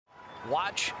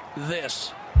Watch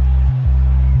this.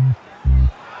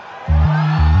 No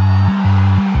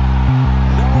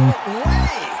way!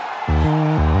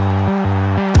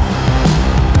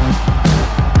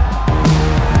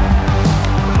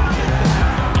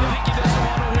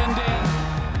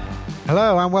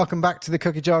 Hello and welcome back to the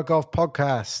Cookie Jar Golf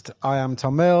Podcast. I am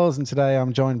Tom Mills and today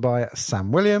I'm joined by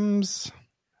Sam Williams.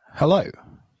 Hello.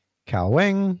 Cal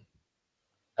Wing.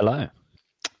 Hello.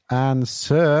 And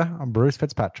Sir Bruce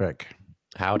Fitzpatrick.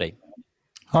 Howdy.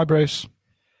 Hi, Bruce.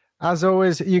 As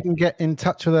always, you can get in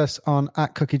touch with us on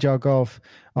 @CookieJarGolf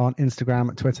on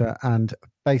Instagram, Twitter, and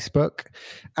Facebook.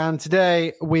 And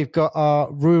today we've got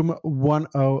our Room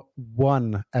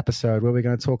 101 episode where we're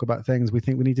going to talk about things we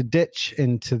think we need to ditch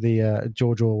into the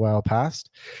George Orwell past.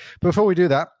 But before we do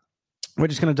that, we're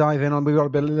just going to dive in on. We've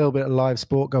got a little bit of live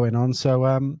sport going on. So,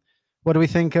 what do we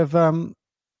think of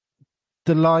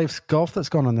the live golf that's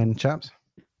gone on then, chaps?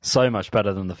 So much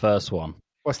better than the first one.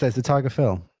 What's this? The Tiger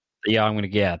Phil?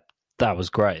 Yeah, that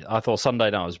was great. I thought Sunday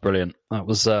night was brilliant. That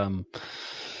was,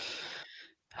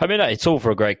 it's all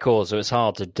for a great cause, so it's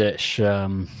hard to ditch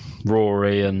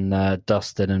Rory and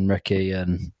Dustin and Ricky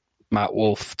and Matt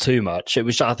Wolff too much. I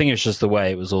think it was just the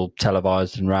way it was all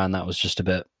televised and ran. That was just a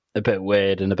bit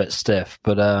weird and a bit stiff.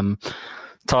 But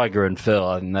Tiger and Phil,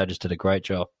 I think they just did a great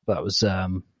job. That was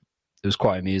it was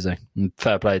quite amusing. And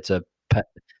fair play to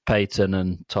Peyton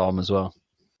and Tom as well.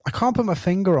 I can't put my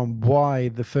finger on why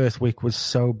the first week was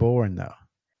so boring, though.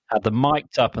 Had them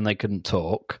mic'd up and they couldn't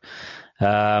talk. They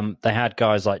had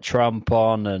guys like Trump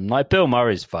on, and like Bill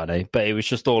Murray's funny, but it was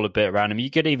just all a bit random.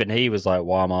 He was like,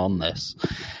 "Why am I on this?"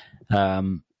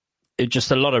 It just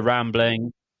a lot of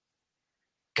rambling,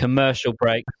 commercial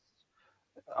break.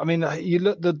 I mean, you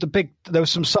look there were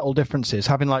some subtle differences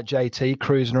having like JT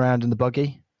cruising around in the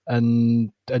buggy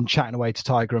and chatting away to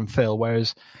Tiger and Phil,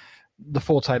 whereas the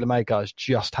four TaylorMade guys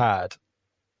just had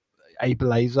Abe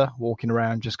Lazer walking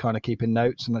around just kind of keeping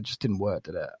notes, and that just didn't work,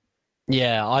 did it?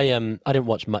 Yeah, I didn't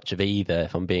watch much of either,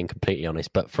 if I'm being completely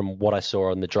honest. But from what I saw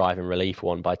on the Drive and Relief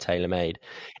one by TaylorMade,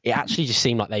 it actually just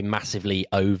seemed like they massively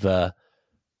overdid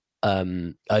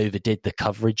the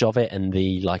coverage of it and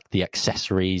the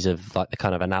accessories of like the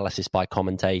kind of analysis by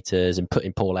commentators and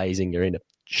putting Paul Azinger in a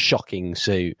shocking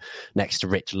suit next to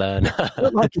Rich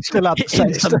Lerner. Like he still had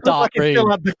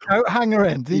the coat hanger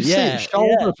in. Did you see his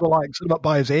shoulders were like sort of up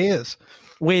by his ears?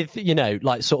 With,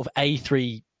 like sort of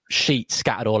A3 sheets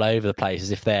scattered all over the place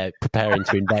as if they're preparing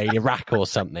to invade Iraq or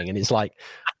something. And it's like,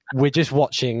 we're just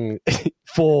watching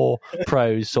four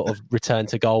pros sort of return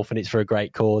to golf and it's for a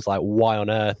great cause. Like, why on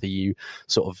earth are you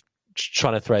sort of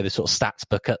trying to throw the sort of stats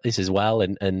book at this as well?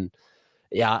 And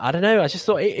yeah, I don't know. I just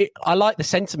thought I like the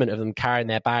sentiment of them carrying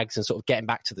their bags and sort of getting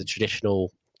back to the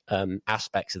traditional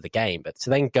aspects of the game. But to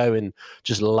then go and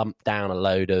just lump down a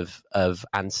load of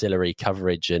ancillary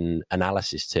coverage and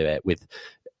analysis to it with,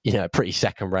 a pretty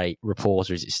second-rate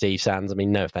reporter, is it Steve Sands? I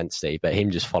mean, no offense, Steve, but him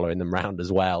just following them around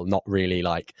as well, not really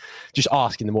like just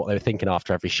asking them what they were thinking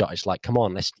after every shot. It's like, come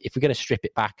on, if we're going to strip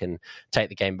it back and take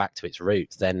the game back to its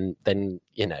roots, then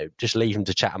just leave them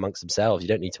to chat amongst themselves. You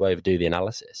don't need to overdo the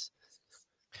analysis.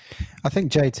 I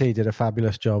think JT did a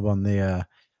fabulous job on the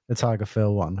Tiger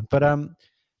Phil one, but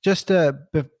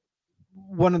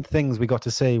one of the things we got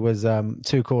to see was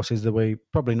two courses that we're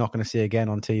probably not going to see again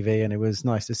on TV, and it was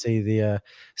nice to see the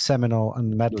Seminole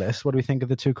and the Medalist. What do we think of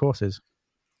the two courses?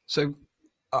 So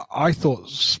I thought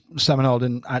Seminole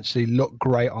didn't actually look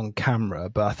great on camera,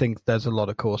 but I think there's a lot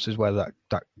of courses where that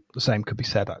the same could be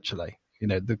said, actually.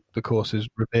 The course is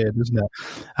revered, isn't it?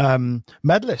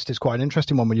 Medalist is quite an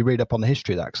interesting one when you read up on the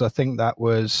history of that, because I think that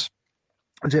was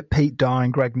it Pete Dye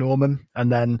and Greg Norman?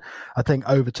 And then I think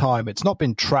over time, it's not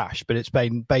been trashed, but it's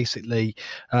been basically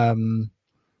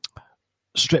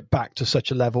stripped back to such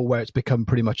a level where it's become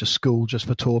pretty much a school just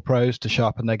for tour pros to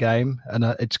sharpen their game. And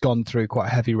it's gone through quite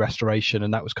a heavy restoration,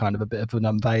 and that was kind of a bit of an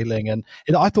unveiling. And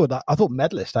I thought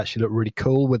Medalist actually looked really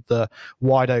cool with the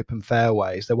wide open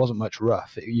fairways. There wasn't much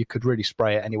rough. You could really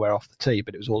spray it anywhere off the tee,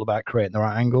 but it was all about creating the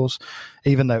right angles,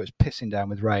 even though it was pissing down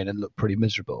with rain and looked pretty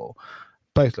miserable.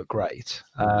 Both look great,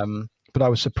 but I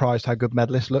was surprised how good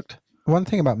Medalist looked. One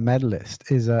thing about Medalist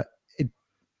is it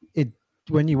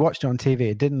when you watched it on TV,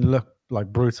 it didn't look like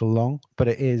brutal long, but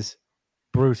it is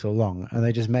brutal long, and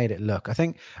they just made it look. I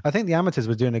think the amateurs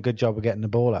were doing a good job of getting the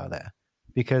ball out there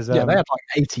because they had like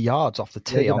 80 yards off the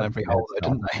tee on every hole,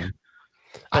 didn't they?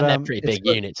 And they're pretty big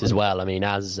units as well. I mean,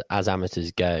 as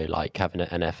amateurs go, like having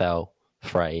an NFL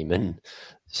frame and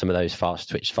some of those fast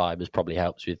twitch fibers probably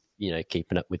helps with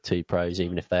keeping up with two pros,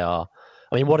 even if they are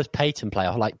I mean, what does Peyton play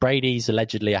off? Like Brady's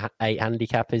allegedly a 8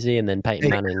 handicap, is he? And then Peyton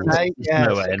Manning. Yeah,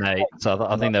 No way an 8. So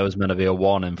I think there was meant to be a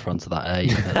 1 in front of that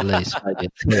 8 at least. Maybe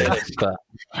a 2. But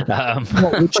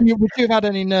Would you have had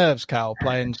any nerves, Cal,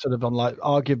 playing sort of on like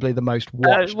arguably the most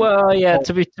watched? well, yeah.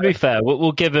 To be fair,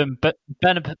 we'll give him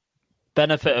benefit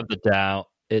of the doubt.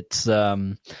 It's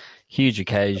huge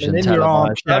occasion.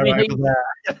 Televised. I mean,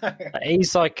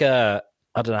 he's like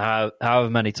I don't know however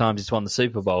many times he's won the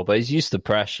Super Bowl, but he's used to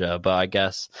pressure. But I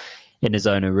guess in his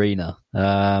own arena.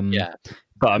 Yeah.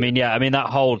 But I mean, that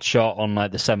hold shot on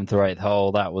like the 7th or 8th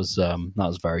hole, that was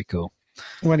very cool.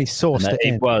 When he sourced it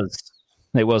in.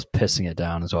 It was pissing it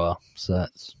down as well. So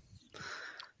that's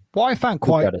what I found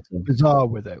quite bizarre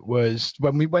with it was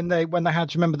when they had,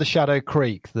 do you remember the Shadow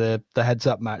Creek, the heads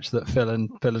up match that Phil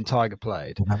and Tiger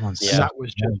played? That was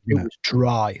just it was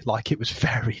dry, like it was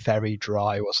very, very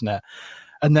dry, wasn't it?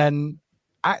 And then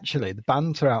actually the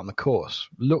banter out on the course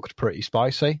looked pretty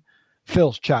spicy.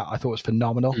 Phil's chat I thought was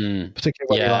phenomenal,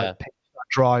 particularly when he picked that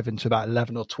drive into about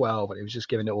 11 or 12 and he was just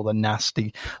giving it all the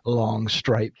nasty long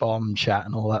straight bomb chat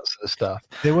and all that sort of stuff.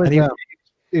 There was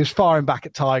he was firing back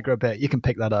at Tiger a bit. You can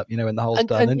pick that up, when the hole's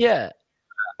done.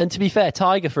 And to be fair,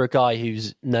 Tiger, for a guy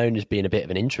who's known as being a bit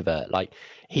of an introvert, like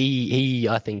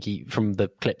I think from the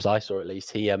clips I saw at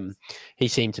least, he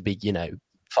seemed to be,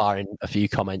 firing a few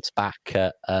comments back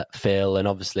at Phil, and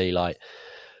obviously like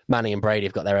Manning and Brady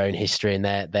have got their own history, and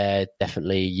they're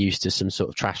definitely used to some sort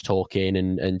of trash talking,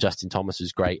 and Justin Thomas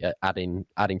was great at adding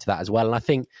to that as well. And I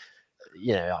think,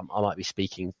 I might be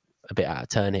speaking a bit out of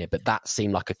turn here, but that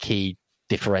seemed like a key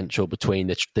differential between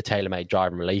the TaylorMade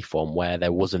drive and relief one, where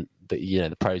there wasn't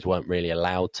the pros weren't really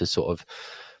allowed to sort of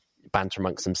banter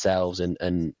amongst themselves and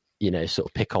sort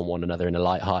of pick on one another in a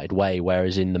light-hearted way,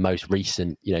 whereas in the most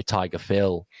recent Tiger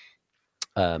Phil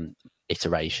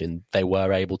iteration, they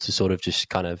were able to sort of just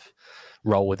kind of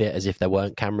roll with it as if there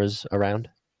weren't cameras around.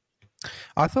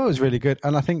 I thought it was really good,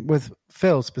 and I think with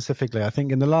Phil specifically, I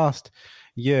think in the last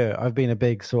year I've been a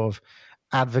big sort of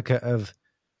advocate of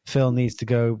Phil needs to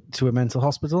go to a mental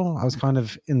hospital. I was kind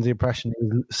of in the impression he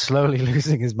was slowly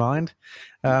losing his mind.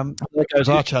 There goes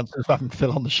our chances of having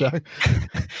Phil on the show.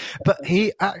 But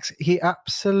he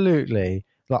absolutely,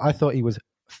 like, I thought he was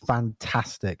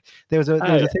fantastic. There was a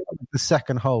thing on the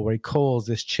second hole where he calls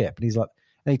this chip, and he's like,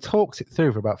 and he talks it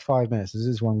through for about 5 minutes. This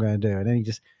is what I'm going to do, and then he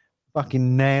just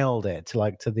fucking nailed it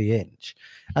to the inch.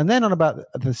 And then on about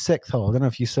the 6th hole, I don't know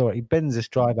if you saw it, he bends this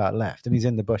drive out left, and he's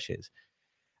in the bushes.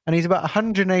 And he's about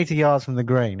 180 yards from the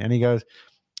green, and he goes,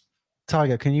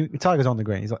 Tiger's on the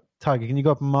green. He's like, Tiger, can you go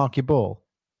up and mark your ball?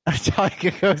 And Tiger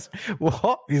goes,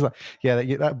 what? He's like, yeah,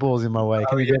 that ball's in my way.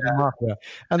 Can you go up and mark it?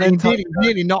 And then he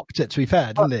nearly knocked it, to be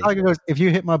fair, didn't he? Tiger goes, if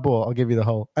you hit my ball, I'll give you the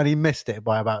hole. And he missed it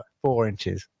by about 4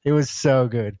 inches. It was so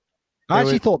good. I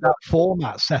actually thought that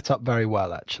format set up very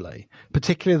well, actually,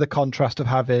 particularly the contrast of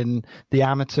having the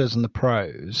amateurs and the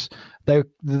pros. The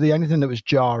only thing that was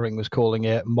jarring was calling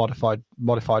it modified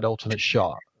alternate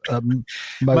shot.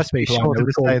 Most people sure to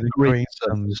say the green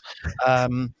sums.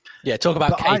 Talk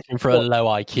about catering for a low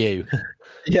IQ.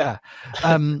 Yeah,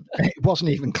 it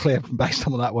wasn't even clear based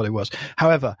on that what it was.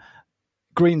 However,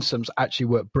 Greensome's actually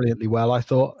worked brilliantly well. I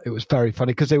thought it was very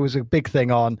funny because there was a big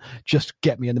thing on just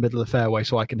get me in the middle of the fairway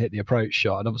so I can hit the approach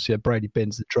shot. And obviously, if Brady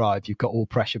bins the drive, you've got all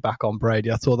pressure back on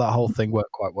Brady. I thought that whole thing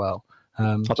worked quite well.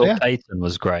 I thought Peyton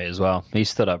was great as well. He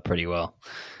stood up pretty well.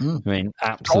 I mean,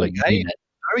 absolutely.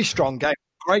 Very strong game.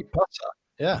 Great putter.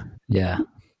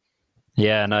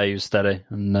 Yeah, no, he was steady.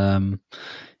 And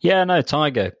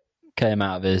Tiger came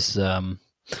out of his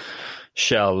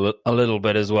shell a little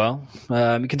bit as well.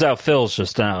 You can tell Phil's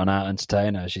just an out-and-out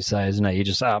entertainer, as you say, isn't he? He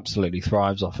just absolutely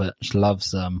thrives off it. Just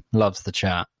loves the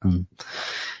chat and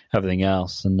everything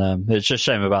else. And it's just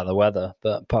a shame about the weather.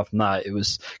 But apart from that, it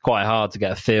was quite hard to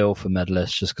get a feel for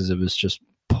medalists just because it was just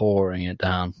pouring it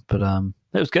down. But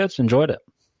it was good. Enjoyed it.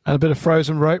 And a bit of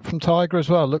frozen rope from Tiger as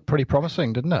well. Looked pretty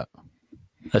promising, didn't it?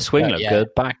 The swing looked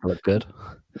good. Back looked good.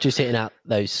 Just hitting out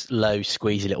those low,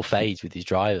 squeezy little fades with his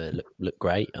driver looked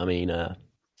great. I mean,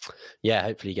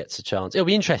 hopefully he gets a chance. It'll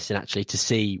be interesting, actually, to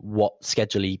see what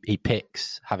schedule he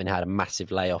picks, having had a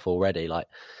massive layoff already. Like,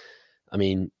 I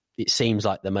mean, it seems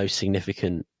like the most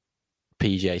significant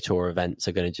PGA Tour events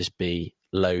are going to just be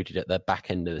loaded at the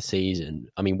back end of the season.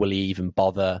 I mean, will he even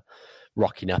bother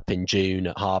rocking up in June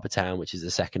at Harbour Town, which is the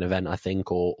second event, I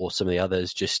think, or some of the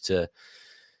others, just to,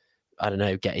 I don't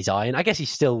know, get his eye in? I guess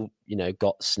he's still,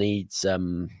 got Snead's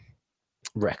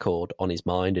record on his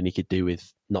mind, and he could do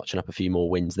with notching up a few more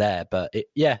wins there. But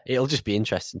it'll just be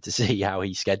interesting to see how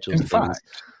he schedules things.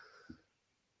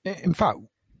 In fact,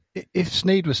 if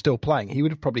Snead was still playing, he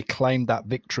would have probably claimed that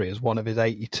victory as one of his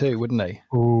 82, wouldn't he?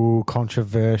 Ooh,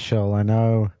 controversial. I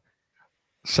know.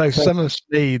 So some of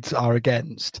Snead's are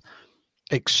against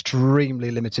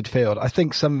extremely limited field. I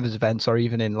think some of his events are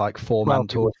even in like 4-man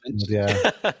tournaments.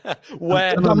 Yeah.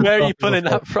 where are you pulling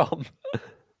that from?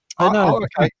 I know. Oh,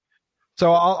 okay.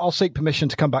 So I'll seek permission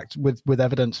to come back with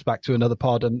evidence back to another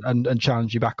pod and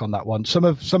challenge you back on that one. Some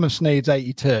of Snead's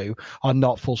 82 are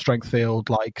not full strength field,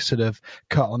 like sort of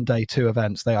cut on day 2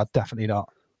 events. They are definitely not.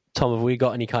 Tom, have we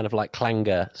got any kind of like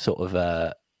clanger sort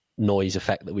of noise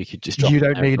effect that we could just drop? You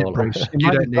don't need it, Bruce.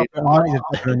 You don't need it. I need it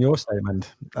better in your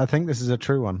statement. I think this is a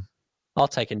true one. I'll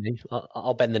take a knee.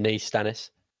 I'll bend the knee,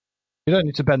 Stannis. You don't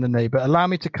need to bend the knee, but allow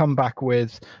me to come back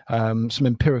with some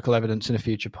empirical evidence in a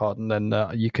future pod, and then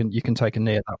you can take a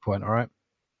knee at that point. All right?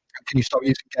 Can you stop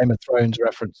using Game of Thrones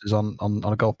references on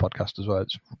a golf podcast as well?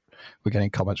 We're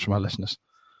getting comments from our listeners.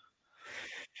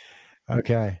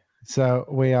 Okay, so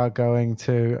we are going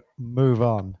to move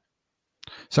on.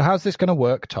 So how's this going to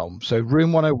work, Tom? So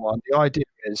Room 101, the idea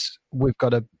is we've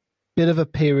got a bit of a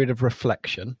period of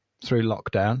reflection through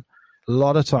lockdown. A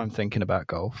lot of time thinking about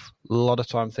golf, a lot of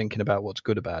time thinking about what's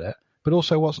good about it, but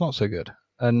also what's not so good.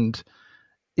 And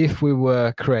if we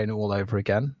were creating it all over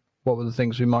again, what were the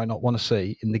things we might not want to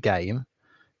see in the game,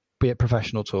 be it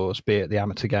professional tours, be it the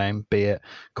amateur game, be it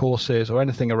courses or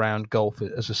anything around golf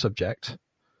as a subject?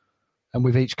 And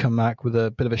we've each come back with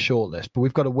a bit of a short list, but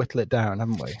we've got to whittle it down,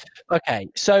 haven't we? Okay,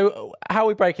 so how are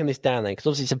we breaking this down then? Because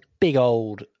obviously it's a big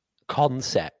old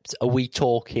concept. Are we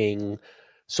talking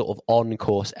sort of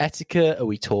on-course etiquette? Are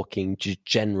we talking just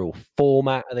general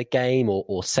format of the game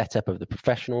or setup of the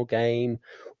professional game?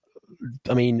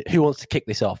 I mean, who wants to kick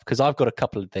this off? Because I've got a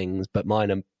couple of things, but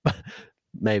mine are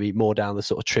maybe more down the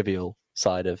sort of trivial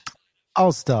side of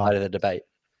I'll start. Side of the debate.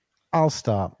 I'll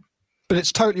start. But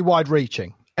it's totally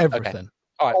wide-reaching. Everything.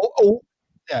 Okay. All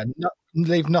right.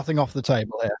 Leave nothing off the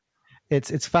table here.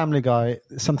 It's Family Guy,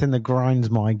 something that grinds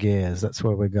my gears. That's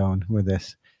where we're going with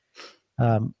this.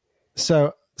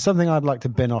 So something I'd like to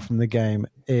bin off from the game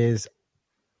is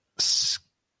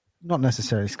not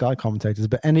necessarily Sky commentators,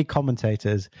 but any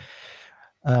commentators,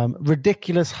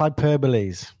 ridiculous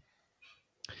hyperboles.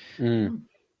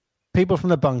 People from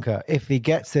the bunker, if he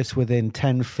gets this within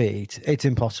 10 feet, it's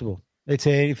impossible.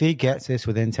 If he gets this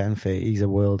within 10 feet, he's a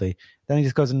worldie. Then he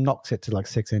just goes and knocks it to like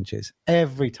 6 inches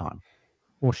every time.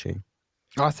 Or she.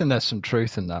 I think there's some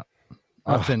truth in that.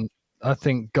 I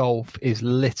think golf is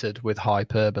littered with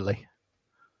hyperbole.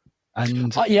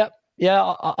 And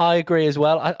I agree as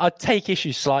well. I take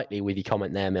issue slightly with your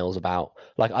comment there, Mills, about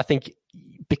like I think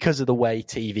because of the way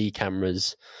TV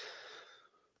cameras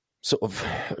sort of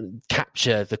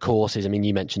capture the courses. I mean,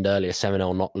 you mentioned earlier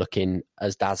Seminole not looking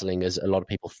as dazzling as a lot of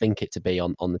people think it to be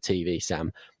on the TV,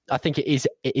 Sam. I think it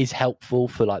is helpful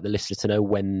for like the listener to know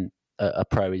when a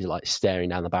pro is like staring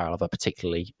down the barrel of a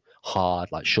particularly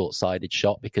hard, like short-sided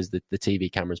shot, because the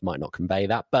TV cameras might not convey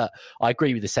that. But I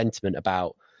agree with the sentiment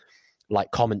about like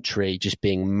commentary just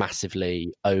being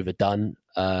massively overdone.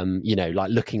 Like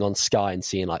looking on Sky and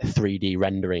seeing like 3D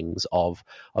renderings of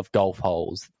golf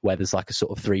holes where there's like a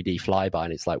sort of 3D flyby,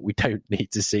 and it's like, we don't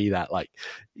need to see that. Like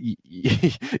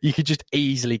you could just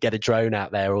easily get a drone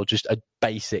out there or just a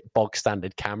basic bog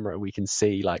standard camera. We can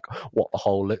see like what the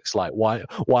hole looks like. Why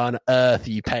on earth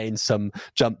are you paying some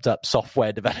jumped up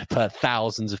software developer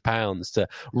thousands of pounds to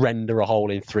render a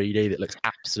hole in 3D that looks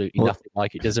absolutely nothing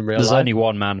like it does in real life? There's only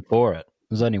one man for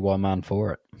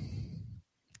it.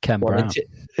 Ken Brown. Just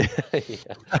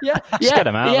get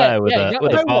him out there with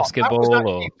a basketball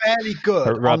or fairly good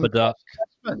a rubber duck.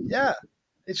 Yeah,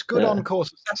 it's good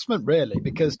on-course assessment, really,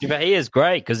 because but he is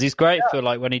great because he's great for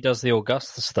like when he does the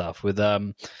Augusta stuff with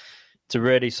to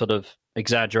really sort of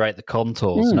exaggerate the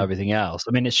contours and everything else.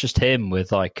 I mean, it's just him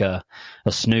with like a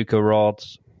snooker rod,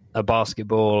 a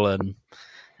basketball, and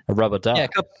a rubber duck. Yeah,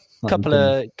 couple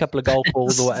of golf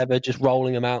balls or whatever, just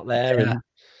rolling them out there.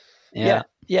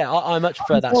 I much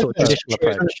prefer that sort of traditional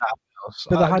approach.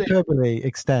 But the hyperbole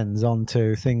extends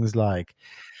onto things like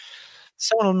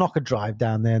someone will knock a drive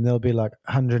down there and they'll be like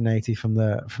 180 from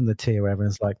the tee or whatever,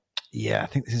 and it's like, yeah, I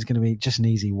think this is going to be just an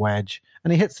easy wedge.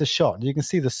 And he hits the shot, and you can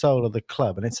see the sole of the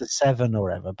club, and it's a 7 or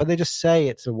whatever. But they just say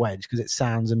it's a wedge because it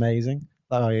sounds amazing.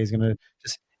 Like, oh, he's going to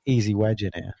just easy wedge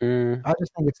in here. I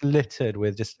just think it's littered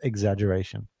with just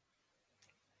exaggeration.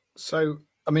 So,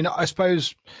 I mean, I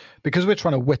suppose because we're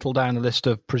trying to whittle down a list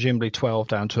of presumably 12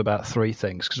 down to about 3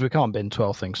 things, because we can't bin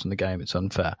 12 things from the game, it's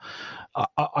unfair.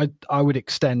 I would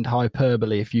extend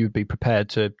hyperbole, if you'd be prepared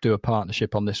to do a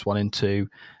partnership on this one, into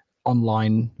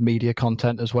online media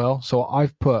content as well. So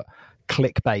I've put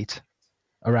clickbait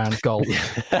around golf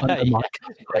under Mike,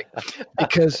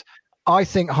 because I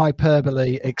think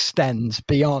hyperbole extends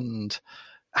beyond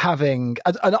having.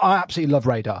 And I absolutely love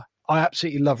Radar. I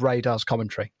absolutely love Radar's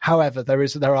commentary. However,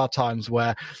 there are times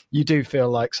where you do feel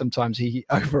like sometimes he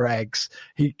over-eggs.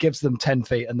 He gives them 10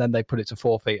 feet and then they put it to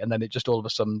 4 feet, and then it just all of a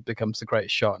sudden becomes the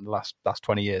greatest shot in the last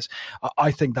 20 years.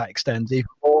 I think that extends even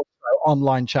more so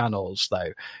online channels,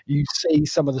 though. You see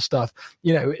some of the stuff,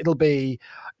 it'll be,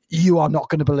 you are not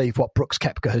going to believe what Brooks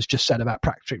Koepka has just said about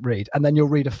Patrick Reed. And then you'll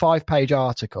read a 5-page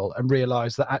article and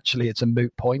realize that actually it's a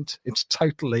moot point. It's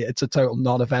a total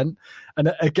non-event.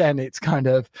 And again, it's kind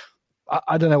of,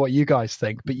 I don't know what you guys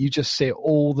think, but you just see it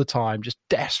all the time, just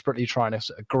desperately trying to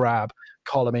sort of grab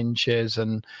column inches.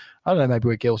 And I don't know, maybe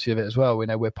we're guilty of it as well. We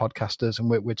know we're podcasters and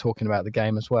we're talking about the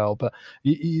game as well. But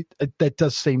there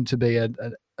does seem to be a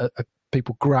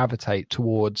people gravitate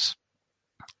towards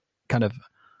kind of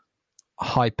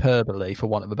hyperbole, for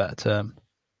want of a better term.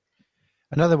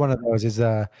 Another one of those is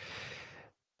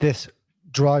this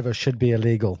driver should be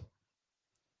illegal.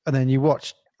 And then you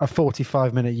watch a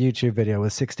 45-minute YouTube video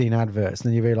with 16 adverts, and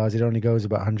then you realize it only goes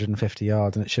about 150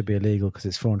 yards and it should be illegal because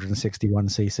it's 461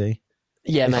 cc.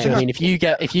 Yeah, mate. I mean, if you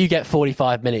get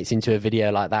 45 minutes into a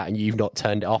video like that and you've not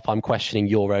turned it off, I'm questioning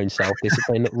your own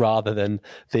self-discipline rather than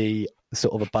the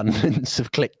sort of abundance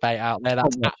of clickbait out there.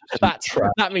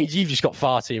 That means you've just got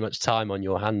far too much time on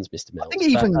your hands, Mr. Mills. I think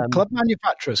even club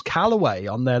manufacturers, Callaway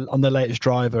on their latest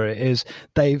driver,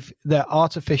 their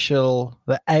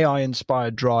AI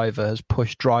inspired driver has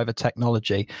pushed driver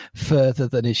technology further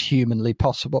than is humanly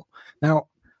possible. Now,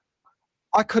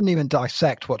 I couldn't even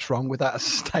dissect what's wrong with that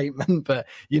statement, but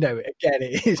again,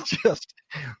 it is just,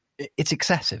 it's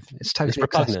excessive. It's totally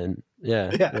repugnant.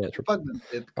 Excessive. Yeah, it's repugnant.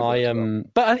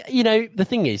 But the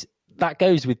thing is, that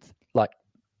goes with like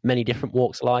many different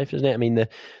walks of life, doesn't it? I mean,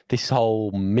 this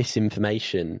whole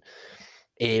misinformation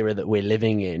era that we're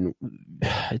living in,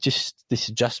 just this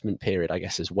adjustment period, I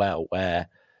guess, as well, where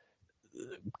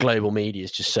global media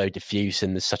is just so diffuse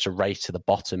and there's such a race to the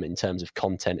bottom in terms of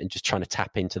content and just trying to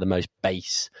tap into the most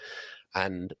base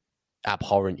and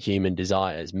abhorrent human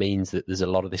desires means that there's a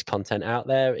lot of this content out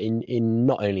there in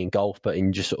not only in golf but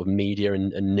in just sort of media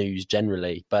and news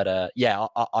generally. But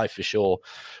I for sure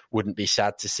wouldn't be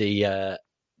sad to see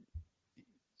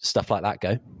stuff like that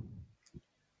go.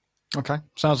 Okay,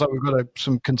 sounds like we've got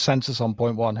some consensus on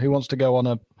point one. Who wants to go on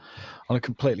a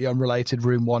completely unrelated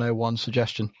Room 101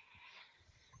 suggestion?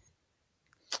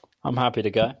 I'm happy to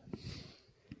go.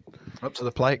 Up to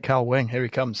the plate, Cal Wing. Here he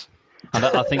comes.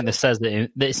 I think this says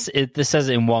it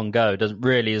in one go.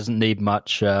 Doesn't need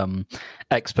much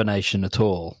explanation at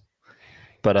all.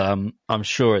 But I'm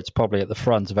sure it's probably at the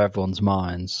front of everyone's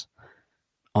minds.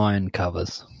 Iron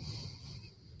covers.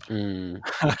 Yeah.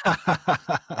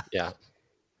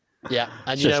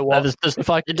 And you know what? If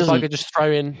I could just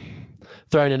throw in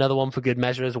another one for good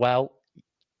measure as well.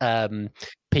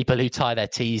 People who tie their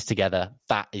tees together,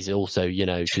 that is also,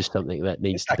 just something that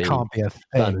needs to be can't be a thing.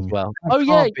 done as well.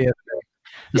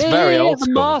 It's very old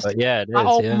school. But yeah, it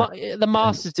is. The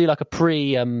Masters do like a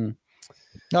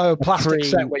plastic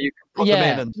set where you can put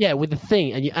them in. With the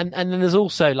thing, and then there's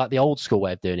also like the old school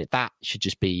way of doing it. That should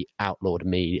just be outlawed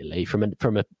immediately from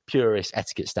a purist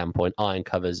etiquette standpoint. Iron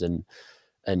covers and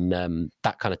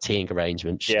that kind of teeing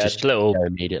arrangement should just little go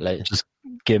immediately. Just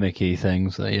gimmicky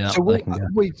things. So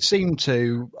we seem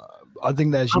to. I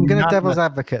think there's. I'm going to devil's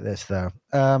advocate this though.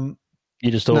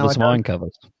 You just order some iron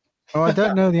covers. Oh, I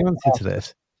don't know the answer to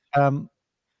this.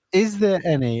 Is there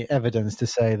any evidence to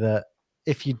say that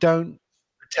if you don't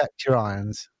protect your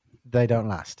irons, they don't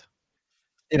last?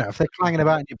 If they're clanging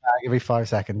about in your bag every 5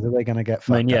 seconds, are they going to get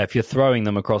fucked up? If you're throwing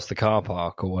them across the car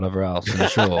park or whatever else, I'm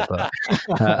sure. But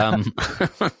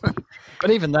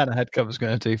but even then, a head cover's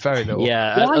going to do very little.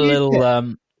 Yeah,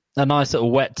 a nice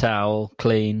little wet towel,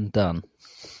 clean, done.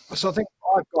 So I think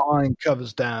I've got iron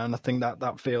covers down. I think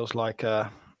that feels like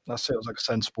a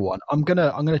sensible one. I'm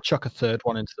gonna chuck a third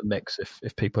one into the mix if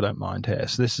people don't mind here.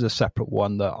 So this is a separate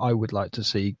one that I would like to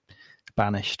see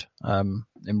banished in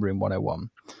Room 101.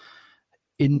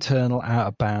 Internal out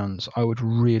of bounds. I would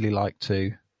really like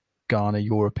to garner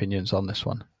your opinions on this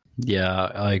one.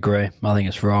 Yeah, I agree. I think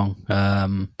it's wrong.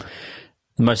 The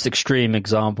most extreme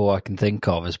example I can think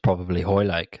of is probably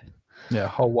Hoylake. Yeah,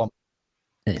 hole one.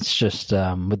 It's just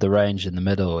with the range in the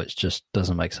middle, it just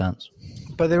doesn't make sense.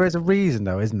 But there is a reason,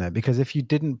 though, isn't there? Because if you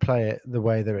didn't play it the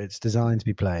way that it's designed to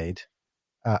be played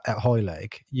at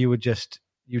Hoylake, you would just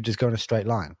go in a straight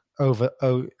line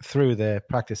through the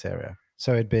practice area.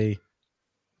 So it'd be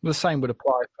the same would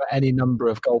apply for any number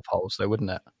of golf holes, though,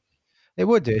 wouldn't it? It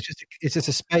would do. It's just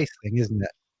a space thing, isn't it?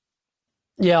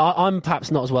 Yeah, I'm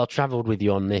perhaps not as well travelled with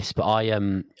you on this, but I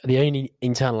the only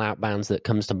internal outbounds that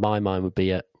comes to my mind would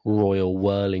be at Royal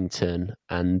Worlington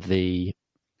and the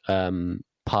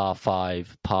par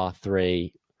 5, par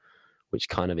 3, which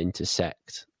kind of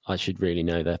intersect. I should really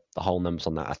know the whole numbers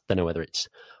on that. I don't know whether it's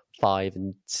 5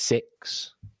 and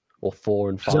 6 or 4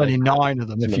 and 5. There's only 9 of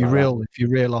them if you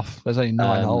reel off. There's only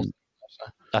 9 holes.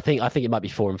 I think it might be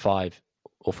 4 and 5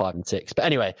 or 5 and 6. But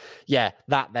anyway, yeah,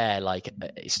 that there, like,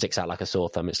 it sticks out like a sore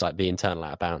thumb. It's like the internal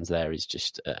out of bounds there is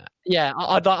just,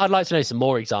 I'd like to know some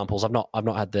more examples. I've not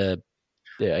had the.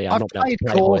 Yeah, I've played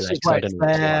courses where it's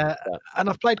there, and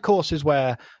I've played courses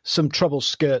where some trouble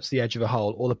skirts the edge of a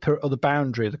hole, or the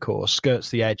boundary of the course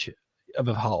skirts the edge of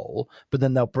a hole, but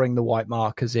then they'll bring the white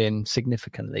markers in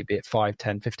significantly, be it 5,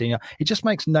 10, 15. It just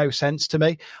makes no sense to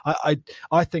me.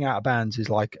 I think out of bounds is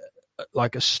like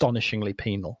astonishingly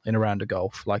penal in a round of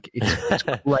golf. Like it's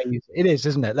crazy. It is,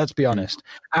 isn't it? Let's be honest.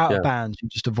 Out of bounds, you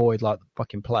just avoid like the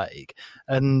fucking plague,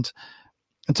 and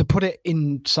to put it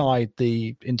inside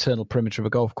the internal perimeter of a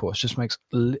golf course just makes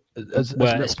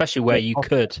especially where you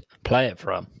could play it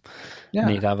from. Yeah.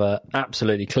 You'd have a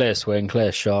absolutely clear swing,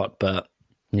 clear shot, but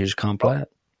you just can't play it.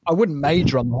 I wouldn't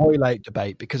major on the Hoylake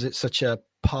debate because it's such a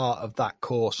part of that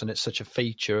course and it's such a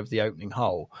feature of the opening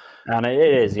hole. And it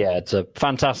is, yeah. It's a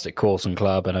fantastic course and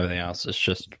club and everything else. It's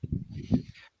just,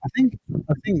 I think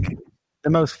the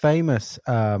most famous,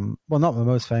 well, not the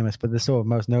most famous, but the sort of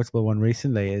most notable one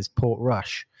recently is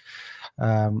Portrush,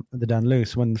 the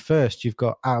Dunluce. When first you've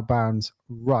got out of bounds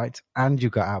right and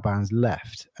you've got out of bounds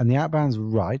left, and the out of bounds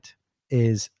right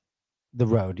is the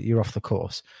road, you're off the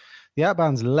course. The out of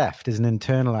bounds left is an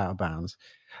internal out of bounds.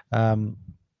 And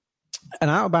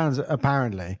out of bounds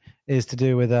apparently is to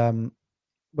do with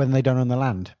when they don't own the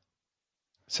land.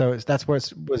 So that's where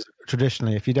it was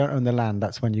traditionally. If you don't own the land,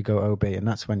 that's when you go OB, and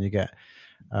that's when you get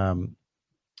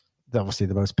obviously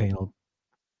the most penal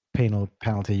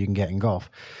penalty you can get in golf.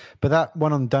 But that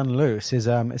one on Dunluce is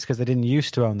it's because they didn't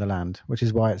used to own the land, which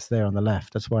is why it's there on the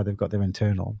left. That's why they've got their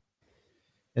internal.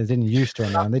 They didn't used to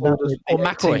own the land.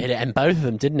 McIlroy hit it in both of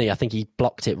them, didn't he? I think he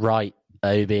blocked it right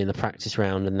OB in the practice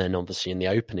round, and then obviously in the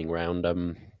opening round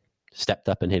stepped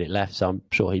up and hit it left. So I'm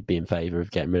sure he'd be in favour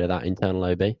of getting rid of that internal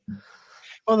OB.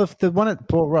 Well, the one at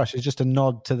Portrush is just a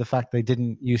nod to the fact they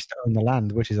didn't used to own the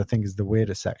land, which is, I think, is the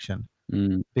weirdest section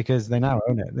because they now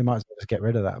own it. They might as well just get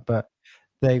rid of that. But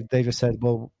they just said,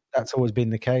 well, that's always been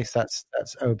the case. That's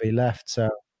OB left, so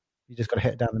you just got to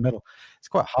hit it down the middle. It's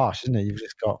quite harsh, isn't it? You've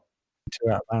just got 2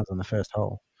 out of bounds on the first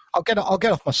hole. I'll get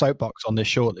off my soapbox on this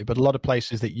shortly, but a lot of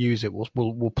places that use it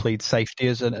will plead safety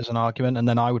as an argument, and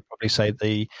then I would probably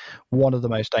say one of the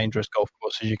most dangerous golf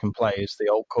courses you can play is the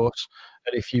Old Course.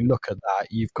 And if you look at that,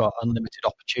 you've got unlimited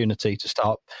opportunity to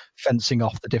start fencing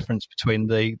off the difference between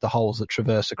the holes that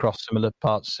traverse across similar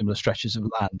stretches of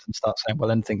land, and start saying,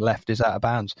 well, anything left is out of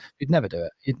bounds. You'd never do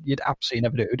it. You'd absolutely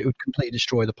never do it. It would completely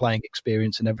destroy the playing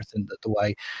experience and everything the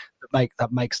way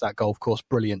that makes that golf course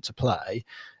brilliant to play.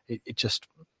 It just.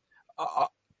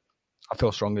 I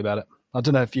feel strongly about it. I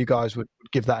don't know if you guys would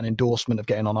give that an endorsement of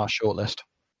getting on our shortlist.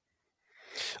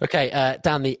 Okay,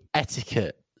 down the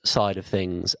etiquette side of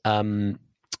things, not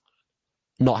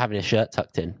having a shirt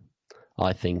tucked in,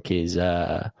 I think, is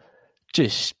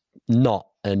just not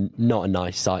a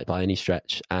nice sight by any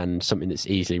stretch, and something that's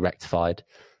easily rectified.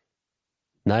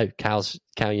 No, Cal,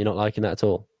 you're not liking that at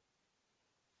all?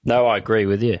 No, I agree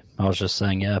with you. I was just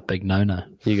saying, yeah, big no-no.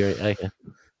 You agree? Okay.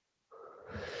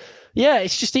 Yeah,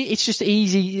 it's just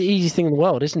easiest thing in the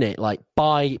world, isn't it? Like,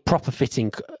 buy proper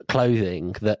fitting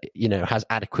clothing that, you know, has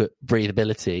adequate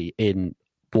breathability in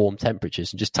warm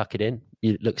temperatures and just tuck it in.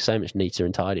 It looks so much neater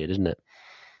and tidier, doesn't it?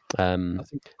 But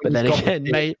then again,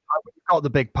 you've got the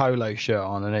big polo shirt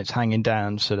on and it's hanging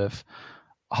down sort of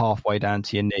halfway down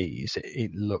to your knees.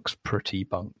 It looks pretty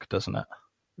bunk, doesn't it?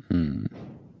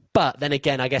 But then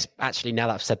again, I guess actually now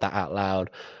that I've said that out loud,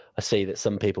 I see that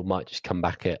some people might just come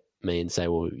back at me and say,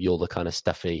 well, you're the kind of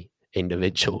stuffy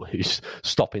individual who's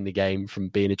stopping the game from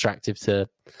being attractive to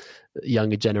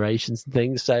younger generations and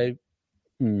things. So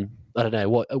I don't know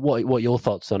what are your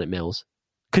thoughts on it, Mills?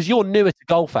 Because you're newer to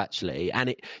golf actually,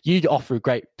 and you'd offer a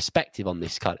great perspective on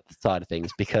this kind of side of things.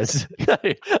 Because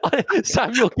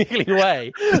Sam, you're giggling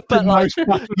away, but most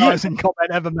patronising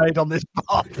comment ever made on this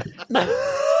pod.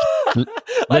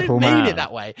 I didn't mean it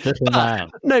that way.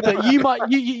 No, but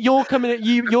you're coming at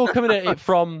it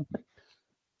from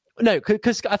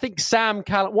because I think Sam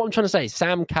Cal. What I'm trying to say is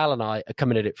Sam Cal and I are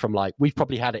coming at it from like we've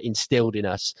probably had it instilled in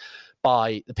us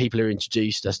by the people who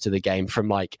introduced us to the game from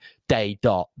like day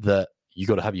dot that you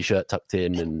got to have your shirt tucked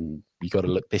in and you got to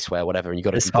look this way or whatever, and you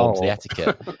got to conform to the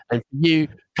etiquette. And you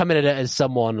coming at it as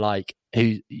someone like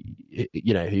who's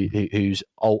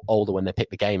older when they pick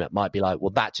the game up might be like,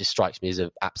 well, that just strikes me as an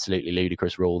absolutely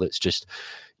ludicrous rule that's just,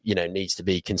 needs to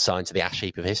be consigned to the ash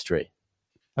heap of history.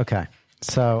 Okay,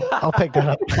 so I'll pick that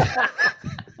up.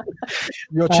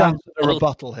 Your chance at a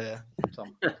rebuttal here,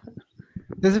 Tom.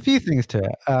 There's a few things to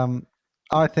it.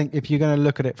 I think if you're going to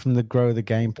look at it from the grow the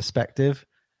game perspective,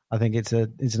 I think it's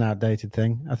an outdated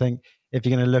thing. I think if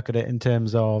you're going to look at it in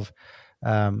terms of,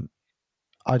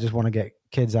 I just want to get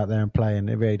kids out there and play, and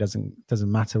it really doesn't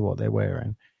matter what they're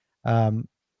wearing. The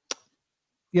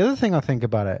other thing I think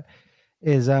about it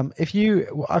is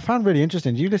I found really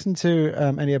interesting. Do you listen to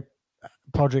any of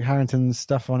Podrick Harrington's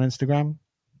stuff on Instagram?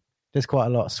 There's quite a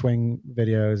lot of swing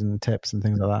videos and tips and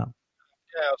things like that.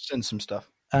 Yeah, I've seen some stuff.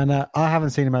 And I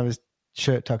haven't seen him have his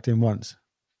shirt tucked in once.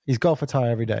 He's golf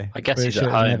attire every day. I guess his he's at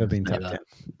shirt home. has never been tucked in.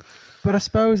 But I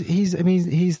suppose he's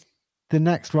the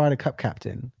next Ryder Cup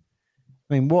captain.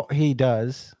 I mean, what he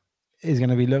does is going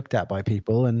to be looked at by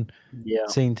people and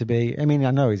seen to be. I mean,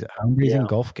 I know he's at home, but he's in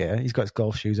golf gear. He's got his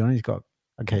golf shoes on. He's got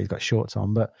shorts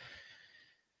on, but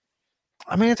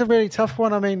I mean, it's a really tough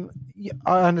one. I mean,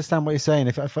 I understand what you're saying.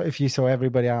 If you saw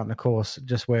everybody out on the course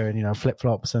just wearing, flip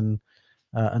flops and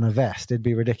a vest, it'd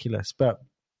be ridiculous. But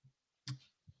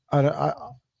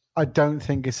I don't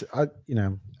think it's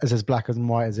as black and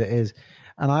white as it is,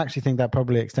 and I actually think that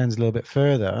probably extends a little bit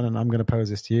further. And I'm going to pose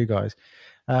this to you guys: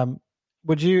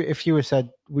 would you, if you were said,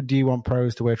 do you want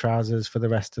pros to wear trousers for the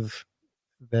rest of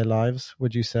their lives?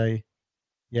 Would you say,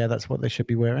 yeah, that's what they should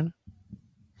be wearing?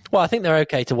 Well, I think they're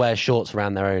okay to wear shorts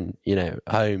around their own,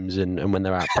 homes and when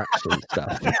they're out practicing and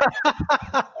stuff.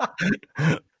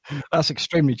 That's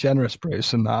extremely generous,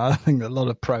 Bruce, and I think that a lot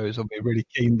of pros will be really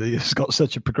keen that he's got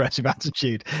such a progressive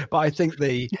attitude. But I think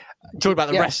talk about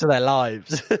the rest of their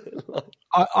lives.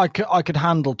 I could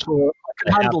handle tour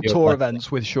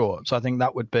events with shorts. I think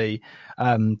that would be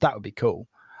cool.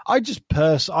 I just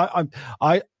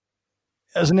I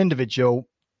as an individual,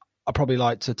 I probably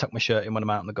like to tuck my shirt in when I'm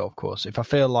out on the golf course. If I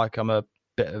feel like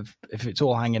if it's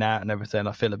all hanging out and everything,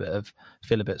 I feel a bit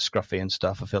scruffy and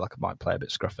stuff. I feel like I might play a bit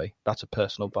scruffy. That's a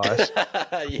personal bias.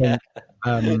 Yeah.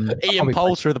 Ian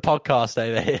Poulter of the podcast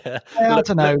over here. I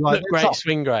don't know. Look great,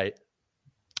 swing great.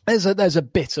 There's a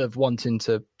bit of wanting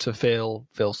to feel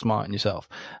smart in yourself.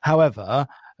 However,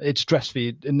 it's dress for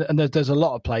you, and there's a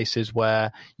lot of places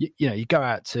where you go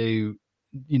out to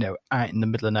out in the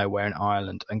middle of nowhere in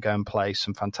Ireland and go and play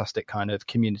some fantastic kind of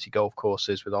community golf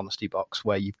courses with Honesty Box,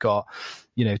 where you've got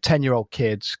 10-year-old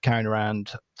kids carrying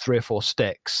around 3 or 4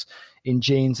 sticks in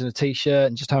jeans and a t-shirt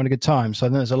and just having a good time. So I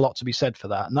think there's a lot to be said for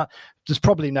that. And there's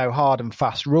probably no hard and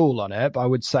fast rule on it, but I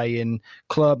would say in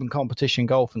club and competition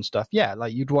golf and stuff,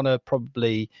 like you'd want to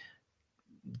probably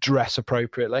dress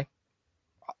appropriately.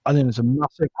 I think there's a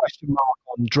massive question mark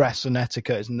on dress and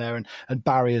etiquette, isn't there, and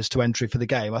barriers to entry for the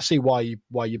game. I see why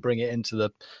you bring it into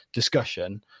the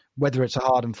discussion. Whether it's a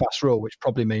hard and fast rule, which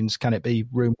probably means can it be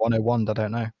Room 101? I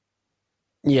don't know.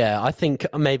 Yeah, I think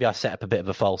maybe I set up a bit of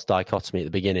a false dichotomy at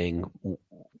the beginning,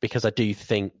 because I do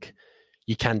think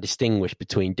you can distinguish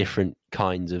between different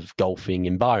kinds of golfing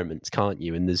environments, can't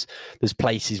you? And there's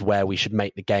places where we should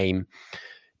make the game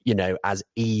as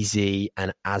easy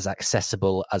and as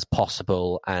accessible as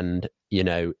possible. And,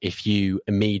 if you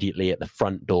immediately at the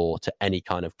front door to any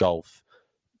kind of golf,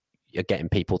 you're getting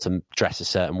people to dress a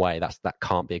certain way, that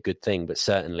can't be a good thing. But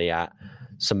certainly at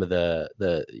some of the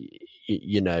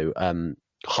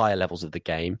higher levels of the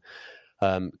game,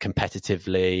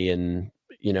 competitively, and,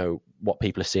 what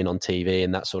people are seeing on TV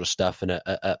and that sort of stuff, and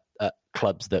at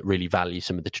clubs that really value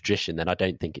some of the tradition, then I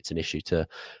don't think it's an issue to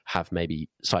have maybe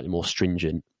slightly more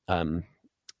stringent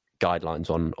guidelines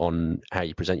on how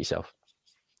you present yourself.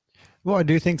 What I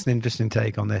do think is an interesting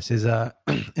take on this is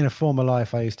in a former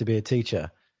life, I used to be a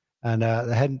teacher, and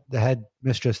the head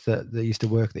mistress that used to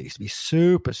work there used to be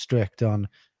super strict on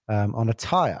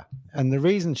attire. And the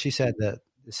reason she said that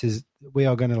we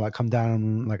are going to come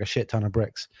down like a shit ton of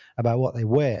bricks about what they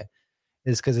wear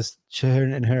is because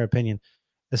in her opinion,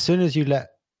 as soon as you let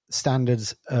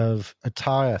standards of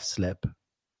attire slip,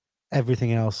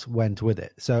 everything else went with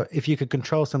it. So if you could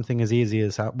control something as easy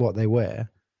as what they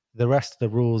wear, the rest of the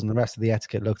rules and the rest of the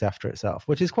etiquette looked after itself,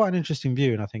 which is quite an interesting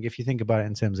view. And I think if you think about it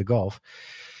in terms of golf,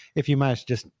 if you manage to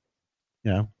just,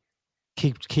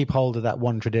 keep hold of that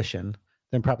one tradition,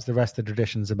 then perhaps the rest of the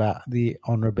traditions about the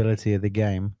honorability of the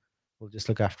game will just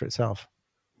look after itself.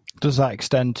 Does that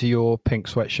extend to your pink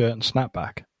sweatshirt and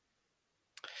snapback?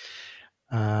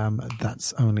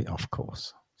 That's only off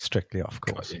course, strictly off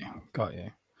course. Got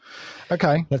you.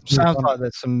 Okay. Let's move Sounds on. like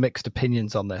there's some mixed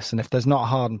opinions on this. And if there's not a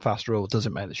hard and fast rule, it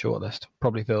doesn't make the shortlist.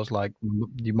 Probably feels like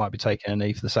you might be taking a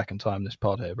knee for the second time this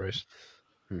pod here, Bruce.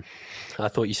 I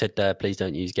thought you said, please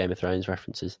don't use Game of Thrones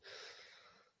references.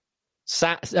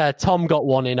 Tom got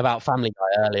one in about Family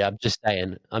Guy earlier. I'm just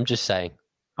saying.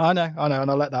 I know, and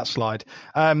I'll let that slide.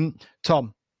 Tom, do you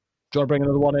want to bring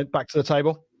another one back to the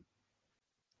table?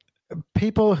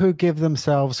 People who give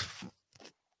themselves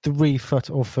 3 foot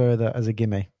or further as a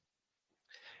gimme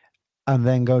and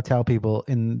then go tell people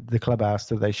in the clubhouse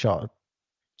that they shot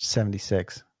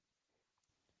 76.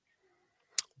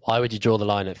 Why would you draw the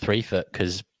line at 3 foot?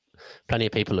 Because plenty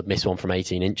of people have missed one from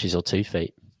 18 inches or 2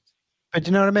 feet. But do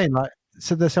you know what I mean? Like,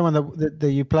 so there's someone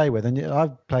that you play with, and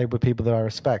I've played with people that I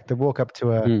respect. They walk up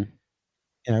to a,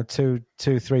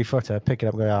 2-3 footer, pick it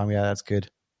up, and go, oh, yeah, that's good.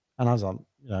 And I was on,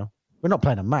 we're not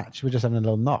playing a match. We're just having a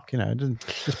little knock,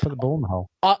 just put the ball in the hole.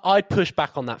 I'd push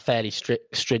back on that fairly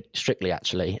strictly,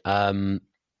 actually. I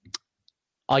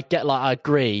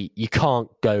agree. You can't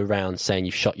go around saying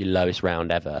you've shot your lowest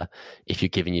round ever if you're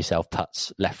giving yourself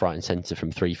putts left, right, and centre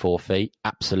from 3-4 feet.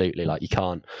 Absolutely, you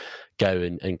can't go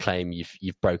and claim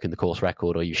you've broken the course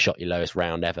record or you shot your lowest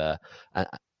round ever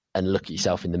and look at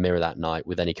yourself in the mirror that night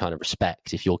with any kind of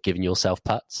respect if you're giving yourself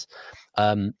putts.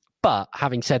 But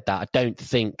having said that, I don't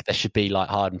think there should be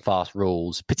hard and fast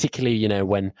rules, particularly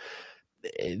when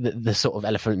the sort of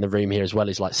elephant in the room here as well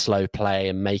is slow play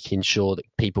and making sure that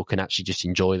people can actually just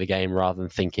enjoy the game rather than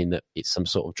thinking that it's some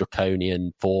sort of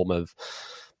draconian form of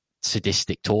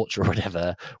sadistic torture or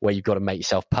whatever, where you've got to make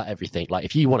yourself putt everything.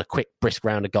 If you want a quick brisk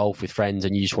round of golf with friends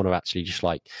and you just want to actually just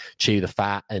chew the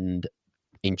fat and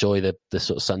enjoy the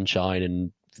sort of sunshine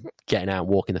and getting out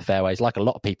and walking the fairways, like a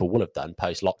lot of people will have done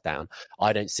post lockdown,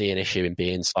 I don't see an issue in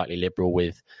being slightly liberal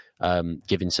with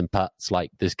giving some putts.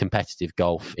 There's competitive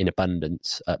golf in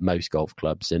abundance at most golf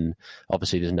clubs, and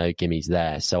obviously there's no gimmies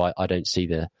there. So I don't see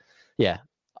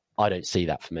I don't see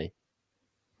that for me.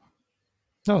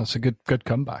 Oh, that's a good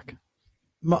comeback.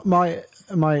 I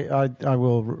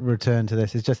will return to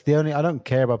this. It's just I don't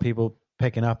care about people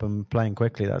picking up and playing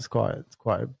quickly. That's quite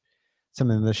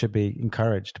something that should be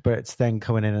encouraged. But it's then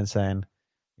coming in and saying,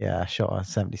 yeah, shot a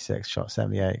 76, shot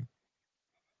 78.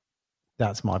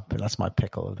 That's my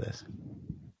pickle of this.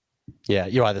 Yeah,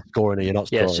 you're either scoring or you're not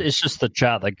scoring. Yeah, it's just the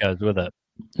chat that goes with it.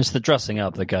 It's the dressing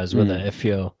up that goes with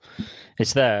it.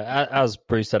 It's there, as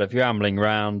Bruce said, if you're ambling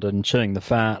around and chewing the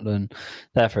fat and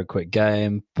there for a quick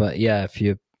game. But yeah, if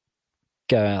you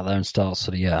go out there and start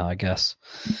I guess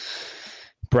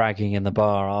bragging in the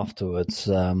bar afterwards,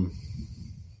 then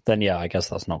yeah, I guess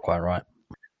that's not quite right.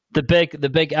 The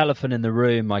big elephant in the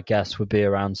room, I guess, would be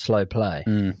around slow play.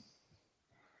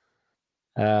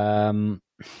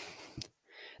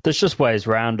 There's just ways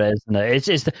around it, isn't it?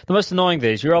 It's the most annoying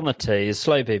thing is you're on the tee, there's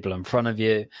slow people in front of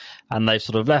you, and they've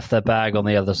sort of left their bag on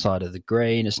the other side of the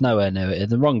green. It's nowhere near it, in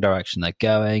the wrong direction they're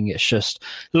going. It's just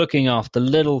looking after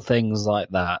little things like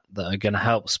that are going to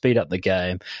help speed up the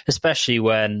game, especially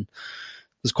when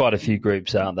there's quite a few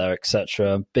groups out there,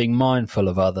 etc. Being mindful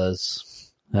of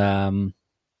others.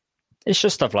 It's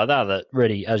just stuff like that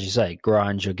really, as you say,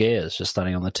 grinds your gears, just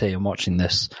standing on the tee and watching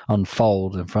this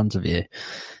unfold in front of you.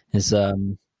 I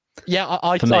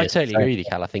totally agree with you,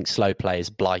 Cal. I think slow play is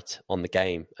blight on the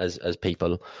game, as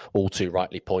people all too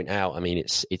rightly point out. I mean,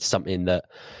 it's something that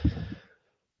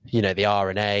the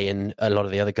R&A and a lot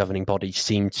of the other governing bodies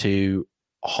seem to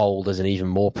hold as an even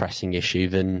more pressing issue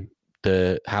than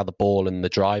how the ball and the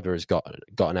driver has gotten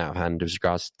out of hand as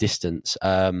regards to distance.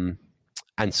 And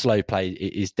slow play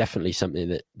is definitely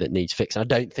something that needs fixing. I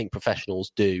don't think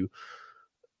professionals do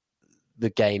the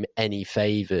game any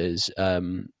favours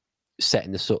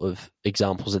setting the sort of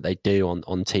examples that they do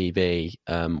on TV,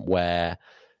 where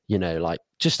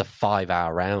just a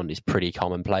 5-hour round is pretty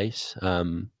commonplace.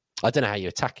 I don't know how you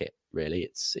attack it. Really,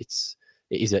 it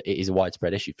is a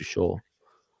widespread issue for sure.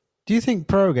 Do you think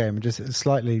pro game, just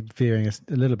slightly veering a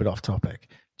little bit off topic,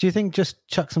 do you think just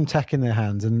chuck some tech in their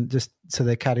hands and just so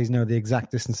their caddies know the exact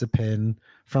distance of pin,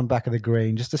 front, back of the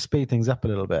green, just to speed things up a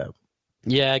little bit?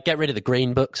 Yeah, get rid of the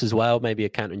green books as well. Maybe a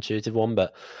counterintuitive one,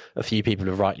 but a few people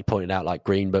have rightly pointed out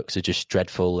green books are just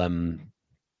dreadfully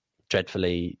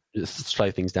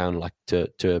slow things down to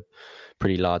a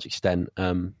pretty large extent.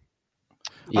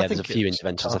 There's a few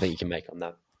interventions I think you can make on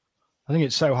that. I think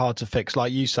it's so hard to fix.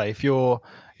 Like you say, if you're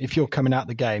coming out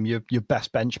the game, your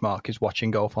best benchmark is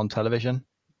watching golf on television,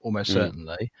 almost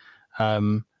certainly,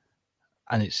 and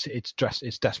it's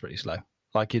desperately slow.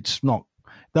 It's not.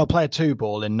 They'll play a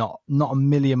 2-ball in not a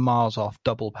million miles off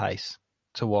double pace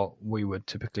to what we would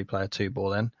typically play a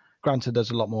 2-ball in. Granted,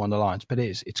 there's a lot more on the lines, but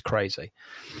it's crazy.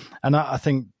 And I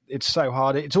think it's so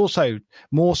hard. It's also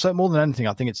more than anything,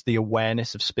 I think it's the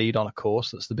awareness of speed on a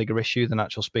course that's the bigger issue than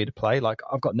actual speed of play. Like,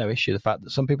 I've got no issue with the fact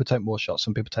that some people take more shots,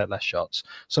 some people take less shots,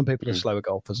 some people are slower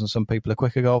golfers and some people are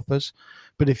quicker golfers.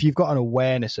 But if you've got an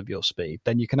awareness of your speed,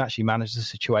 then you can actually manage the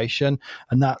situation,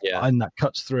 and that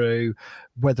cuts through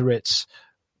whether it's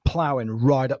ploughing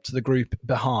right up to the group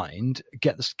behind,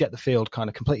 get the field kind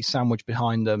of completely sandwiched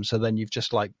behind them, so then you've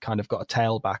just like kind of got a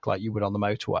tailback like you would on the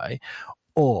motorway,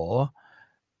 or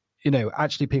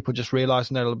actually people just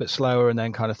realizing they're a little bit slower and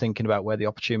then kind of thinking about where the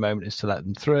opportune moment is to let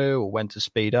them through or when to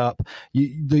speed up.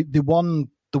 The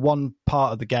one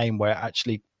part of the game where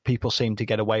actually people seem to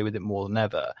get away with it more than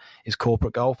ever is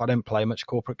corporate golf. I don't play much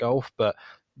corporate golf, but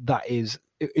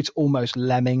it's almost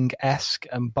lemming-esque,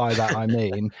 and by that I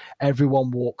mean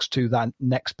everyone walks to that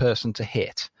next person to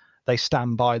hit. They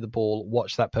stand by the ball,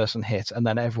 watch that person hit, and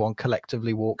then everyone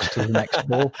collectively walks to the next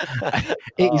ball.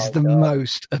 It is the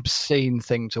most obscene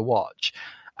thing to watch.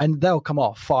 And they'll come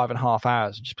off 5.5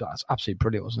 hours and just be like, that's absolutely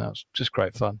brilliant, wasn't it? It was just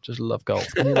great fun. Just love golf.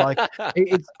 And you're like,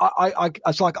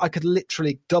 it's like I could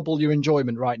literally double your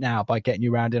enjoyment right now by getting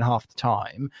you around in half the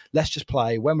time. Let's just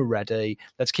play when we're ready.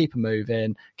 Let's keep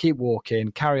moving, keep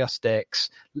walking, carry our sticks.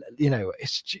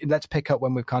 Let's pick up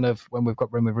when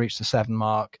we've reached the 7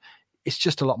 mark. It's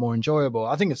just a lot more enjoyable.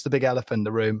 I think it's the big elephant in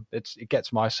the room. It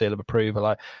gets my seal of approval.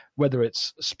 Like, whether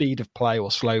it's speed of play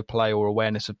or slow play or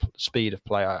awareness of speed of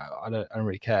play, I don't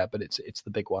really care. But it's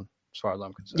the big one as far as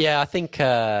I'm concerned. Yeah, I think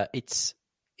it's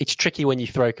tricky when you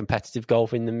throw competitive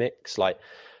golf in the mix. Like,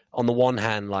 on the one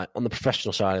hand, like on the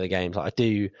professional side of the games, like I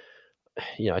do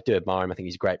admire him. I think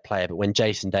he's a great player. But when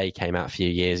Jason Day came out a few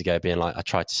years ago, being like, I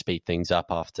tried to speed things up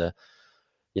after,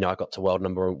 I got to world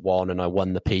number 1 and I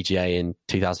won the PGA in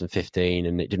 2015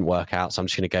 and it didn't work out. So I'm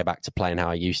just going to go back to playing how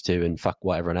I used to and fuck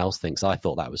what everyone else thinks. I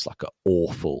thought that was like an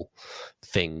awful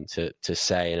thing to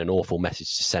say and an awful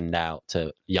message to send out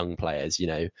to young players,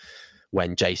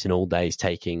 when Jason Allday's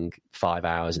taking 5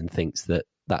 hours and thinks that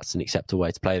that's an acceptable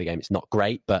way to play the game. It's not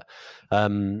great. But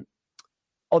on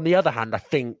the other hand, I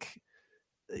think,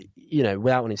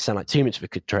 without wanting to sound like too much of a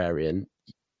contrarian,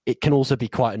 it can also be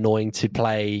quite annoying to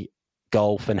play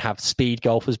golf and have speed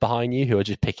golfers behind you who are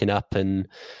just picking up and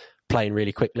playing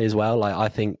really quickly as well. Like, I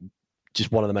think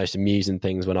just one of the most amusing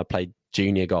things when I played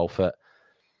junior golf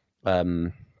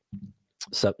when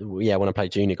I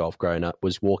played junior golf growing up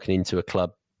was walking into a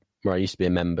club where I used to be a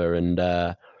member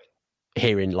and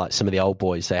hearing like some of the old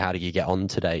boys say, how did you get on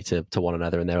today to one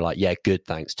another? And they were like, yeah, good,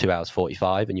 thanks, 2 hours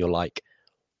 45. And you're like,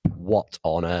 what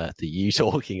on earth are you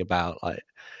talking about? Like,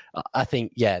 I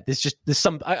think, there's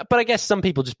some, but I guess some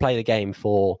people just play the game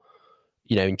for,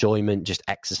 enjoyment, just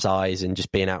exercise and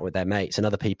just being out with their mates. And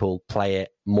other people play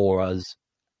it more as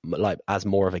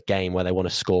more of a game where they want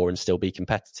to score and still be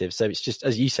competitive. So it's just,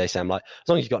 as you say, Sam, like, as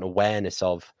long as you've got an awareness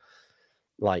of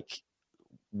like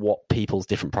what people's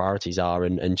different priorities are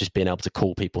and just being able to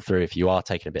call people through if you are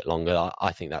taking a bit longer,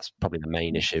 I think that's probably the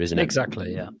main issue, isn't it?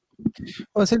 Exactly, yeah.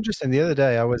 Well, it's interesting. The other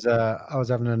day I was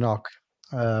having a knock,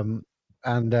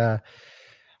 and I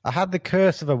had the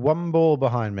curse of a 1 ball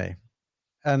behind me.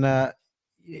 And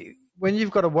when you've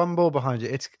got a 1 ball behind you,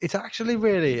 it's actually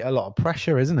really a lot of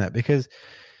pressure, isn't it? Because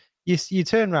you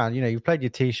turn around, you've played your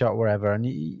tee shot wherever, and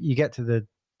you get to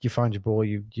you find your ball,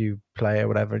 you play it,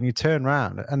 whatever, and you turn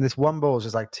around, and this 1 ball is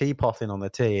just like teapotting on the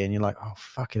tee, and you're like, oh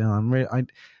fucking hell,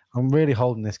 I'm really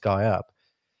holding this guy up.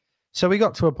 So we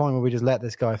got to a point where we just let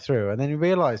this guy through, and then you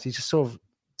realise he's just sort of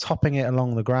topping it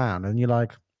along the ground, and you're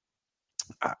like,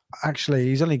 actually,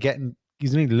 he's only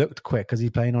looked quick because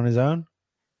he's playing on his own,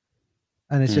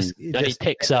 and it's just he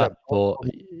picks up,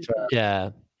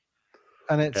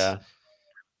 and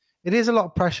it is a lot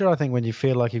of pressure, I think, when you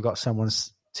feel like you've got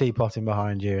someone's teapotting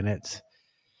behind you, and it's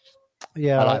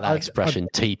I like that expression,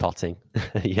 teapotting.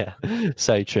 Yeah,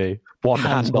 so true. One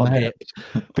hand on hip,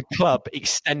 the club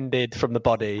extended from the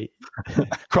body,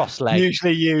 cross leg.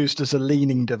 Usually used as a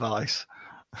leaning device.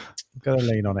 Got to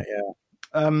lean on it, yeah.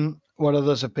 What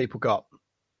others have people got?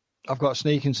 I've got a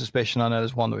sneaking suspicion. I know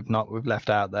there's one that we've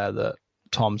left out there that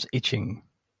Tom's itching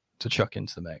to chuck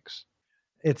into the mix.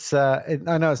 It's I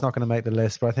know it's not going to make the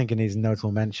list, but I think it needs a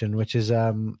notable mention, which is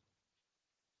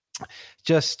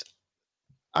just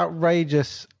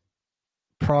outrageous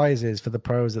prizes for the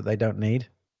pros that they don't need.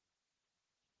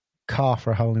 Car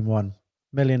for a hole-in-one, $1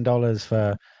 million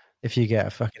for if you get a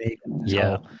fucking eagle.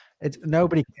 Yeah, it's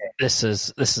nobody cares.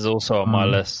 This is also on my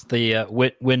list. The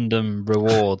Wyndham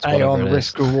Rewards, Aon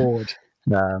risk reward.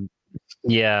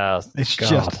 Yeah, It's God.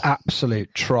 just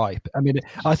absolute tripe. I mean,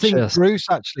 I think Just- Bruce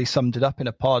actually summed it up in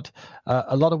a pod.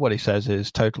 A lot of what he says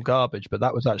is total garbage, but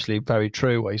that was actually very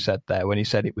true what he said there when he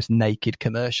said it was naked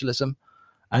commercialism.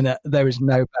 And there is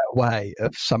no better way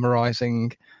of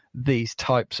summarizing these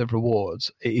types of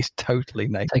rewards. It is totally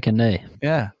naked. Take a knee.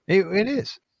 Yeah, it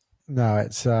is. No,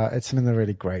 it's something that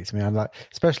really great to me. I'm like,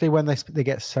 especially when they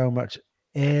get so much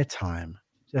airtime.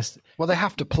 Just Well, they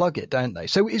have to plug it, don't they?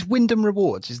 So is Wyndham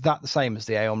Rewards, is that the same as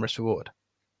the Aon Risk Reward?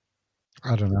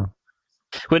 I don't know.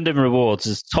 Wyndham Rewards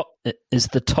is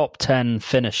the top 10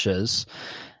 finishers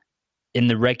in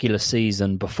the regular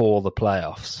season before the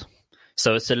playoffs.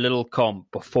 So it's a little comp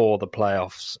before the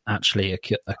playoffs actually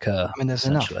occur. I mean, there's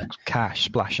enough essentially. cash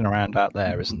splashing around out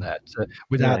there, isn't there?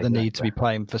 Without Yeah, the need to exactly. be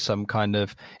playing for some kind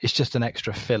of, it's just an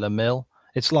extra filler mill.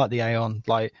 It's like the Aon.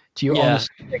 Like, do you Yeah.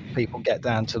 honestly think people get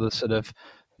down to the sort of,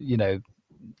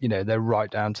 they're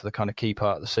right down to the kind of key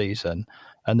part of the season,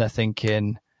 and they're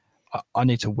thinking, I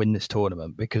need to win this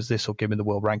tournament because this will give me the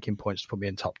world ranking points to put me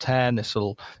in top 10. This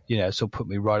will put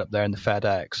me right up there in the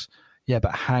FedEx. Yeah,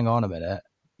 but hang on a minute.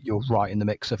 You're right in the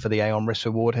mixer for the Aon Risk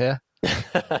Reward here.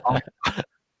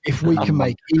 If we can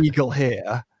make Eagle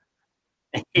here,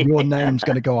 your name's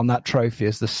going to go on that trophy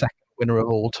as the second winner of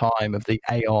all time of the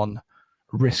Aon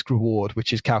Risk Reward,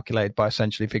 which is calculated by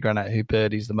essentially figuring out who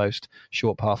birdies the most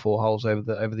short par 4 holes over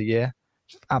the year.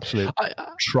 Absolute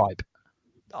tripe.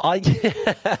 I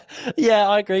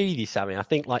agree with you, Sammy. I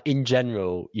think, like, in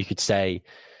general, you could say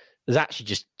there's actually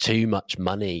just too much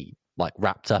money like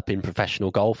wrapped up in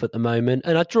professional golf at the moment,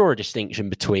 and I draw a distinction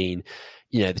between,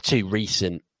 the two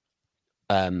recent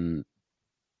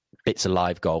bits of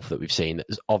live golf that we've seen that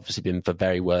has obviously been for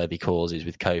very worthy causes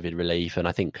with COVID relief, and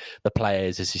I think the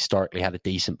Players has historically had a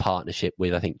decent partnership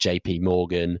with, I think, JP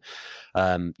Morgan,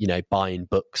 buying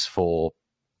books for,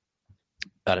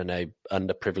 I don't know,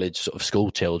 underprivileged sort of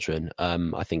school children,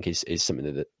 I think is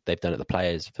something that they've done at the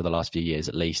Players for the last few years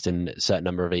at least. And a certain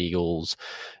number of Eagles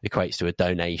equates to a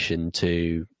donation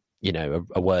to,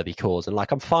 a worthy cause. And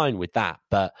like, I'm fine with that.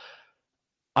 But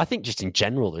I think just in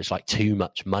general, there's like too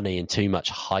much money and too much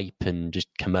hype and just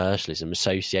commercialism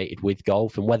associated with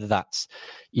golf. And whether that's,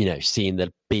 seeing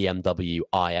the BMW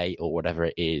i8 or whatever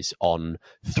it is on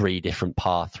 3 different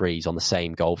par 3s on the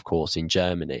same golf course in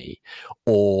Germany,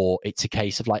 or it's a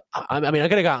case of like, I mean, I'm going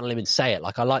to go out on a limb and say it.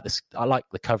 Like, I like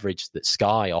the coverage that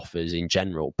Sky offers in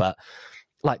general, but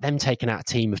like them taking out a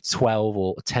team of 12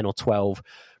 or 10 or 12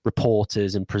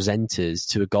 reporters and presenters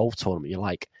to a golf tournament, you're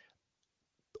like,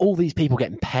 all these people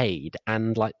getting paid,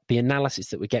 and like the analysis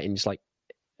that we're getting is like,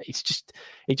 it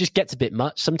just gets a bit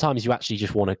much. Sometimes you actually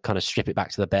just want to kind of strip it back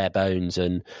to the bare bones,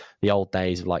 and the old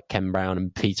days of like Ken Brown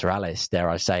and Peter Allis, dare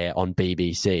I say it, on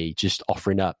BBC, just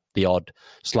offering up the odd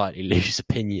slightly loose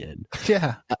opinion.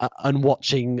 Yeah. And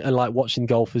watching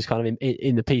golfers kind of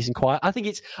in the peace and quiet. I think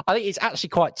it's actually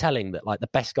quite telling that like the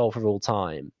best golfer of all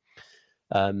time,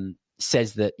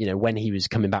 says that, when he was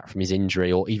coming back from his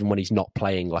injury, or even when he's not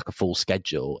playing like a full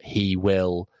schedule, he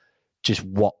will just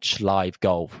watch live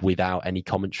golf without any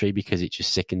commentary because it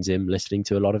just sickens him listening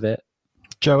to a lot of it.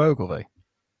 Joe Ogilvy.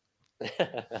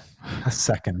 A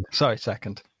second. Sorry,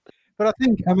 second. But I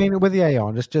think, with the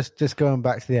Aon, just going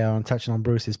back to the Aon, touching on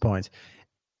Bruce's point,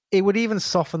 it would even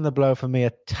soften the blow for me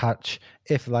a touch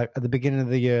if, like, at the beginning of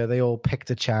the year, they all picked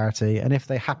a charity, and if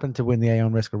they happened to win the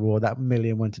Aon Risk Reward, that $1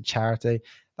 million went to charity.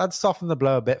 That'd soften the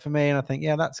blow a bit for me, and I think,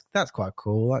 yeah, that's quite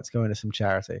cool. That's going to some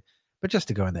charity. But just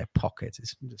to go in their pockets,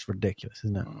 it's ridiculous,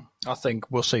 isn't it? I think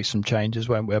we'll see some changes,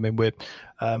 won't we? I mean, we're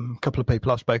a couple of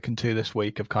people I've spoken to this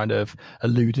week have kind of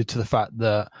alluded to the fact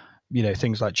that,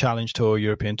 things like Challenge Tour,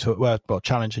 European Tour, well,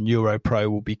 Challenge and Euro Pro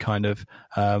will be kind of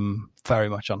very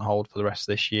much on hold for the rest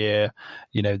of this year.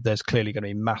 There's clearly going to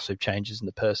be massive changes in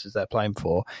the purses they're playing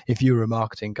for. If you're a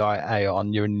marketing guy at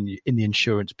Aon, you're in the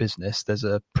insurance business, there's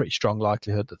a pretty strong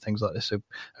likelihood that things like this are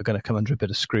going to come under a bit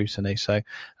of scrutiny. So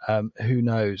who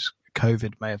knows?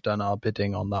 COVID may have done our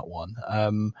bidding on that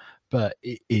one. But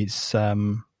it is,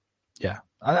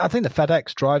 I think the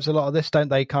FedEx drives a lot of this, don't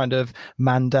they? Kind of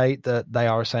mandate that they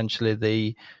are essentially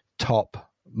the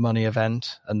top money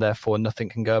event, and therefore nothing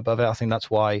can go above it. I think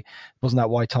wasn't that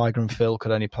why Tiger and Phil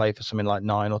could only play for something like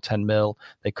 9 or 10 mil?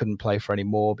 They couldn't play for any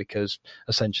more because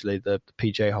essentially the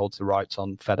PGA holds the rights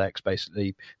on FedEx,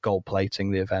 basically gold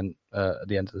plating the event at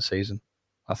the end of the season.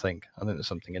 I think there's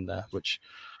something in there which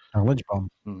Knowledge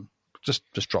bomb.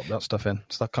 just drop that stuff in.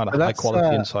 It's that kind of But high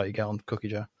quality insight you get on Cookie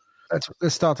Jar.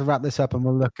 Let's start to wrap this up, and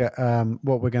we'll look at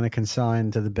what we're going to consign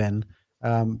to the bin.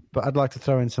 But I'd like to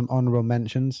throw in some honourable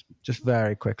mentions, just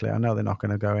very quickly. I know they're not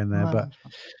going to go in there, but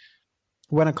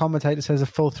when a commentator says a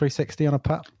full 360 on a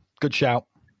putt, Good shout.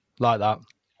 Like that.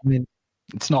 I mean,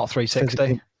 It's not a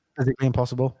 360. Physically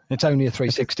impossible. It's only a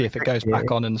 360 if it goes back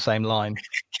on in the same line.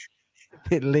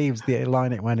 It leaves the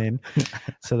line it went in,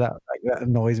 so that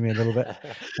annoys me a little bit.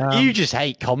 You just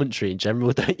hate commentary in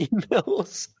general, don't you,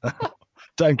 Mills?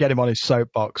 Don't get him on his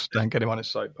soapbox.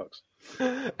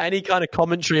 Any kind of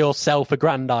commentary or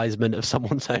self-aggrandizement of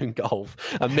someone's own golf,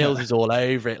 and Mills is all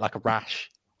over it like a rash.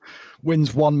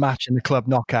 Wins one match in the club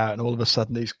knockout, and all of a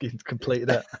sudden he's completed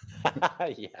it.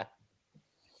 Yeah.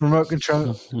 Remote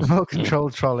control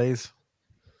trolleys.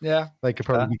 Yeah, They could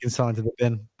probably be consigned to the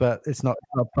bin, but it's not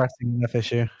a pressing enough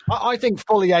issue. I think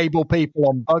fully able people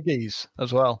on buggies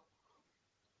as well.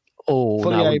 Oh,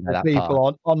 Fully no, I wouldn't able go that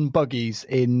people far. on buggies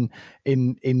in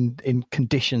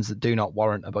conditions that do not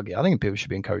warrant a buggy. I think people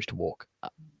should be encouraged to walk.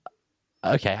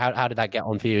 Okay, how did that get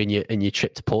on for you in your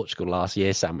trip to Portugal last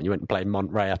year, Sam? When you went and played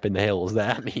Monterey up in the hills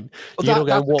there? I mean, Well, you're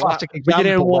going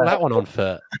to walk that one on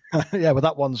foot. Yeah, well,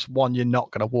 that one's one you're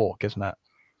not going to walk, isn't it?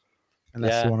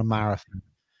 Unless you want a marathon.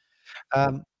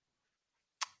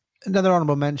 Another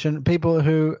honourable mention: people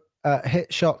who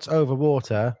hit shots over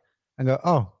water and go,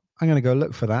 "Oh, I'm going to go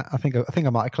look for that. I think I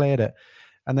might have cleared it,"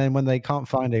 and then when they can't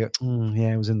find it, go,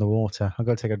 yeah, it was in the water. I'll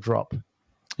go take a drop.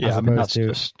 Yeah, I mean, that's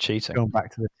just cheating. Going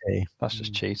back to the tee. That's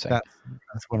just cheating.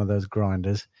 That's one of those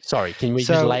grinders. Sorry, can we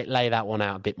just lay that one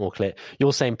out a bit more clear?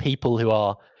 You're saying people who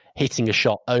are hitting a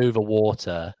shot over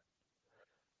water,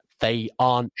 they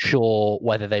aren't sure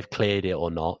whether they've cleared it or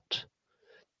not.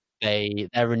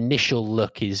 Their initial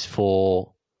look is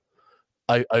for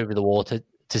over the water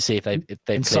to see if they've in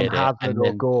cleared some it. hazard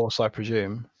or gorse, I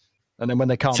presume. And then when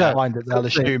they can't find it, they'll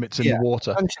assume it's in the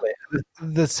water. Essentially,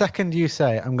 the second you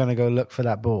say, I'm going to go look for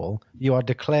that ball, you are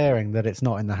declaring that it's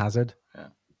not in the hazard. Yeah.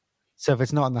 So if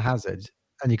it's not in the hazard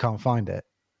and you can't find it,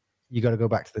 you got to go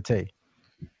back to the tee.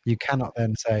 You cannot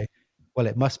then say, well,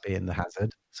 it must be in the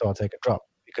hazard, so I'll take a drop,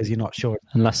 because you're not sure.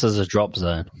 Unless there's a drop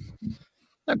zone.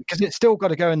 No, because it's still got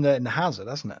to go in the hazard,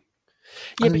 hasn't it?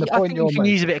 Yeah, and but I think you can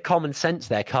use a bit of common sense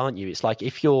there, can't you? It's like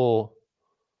if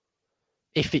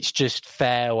it's just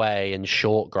fairway and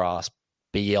short grass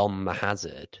beyond the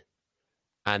hazard,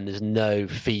 and there's no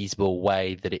feasible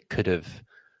way that it could have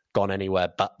gone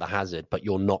anywhere but the hazard, but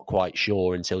you're not quite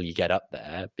sure until you get up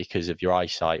there because of your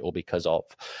eyesight or because of,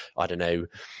 I don't know,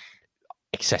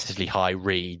 excessively high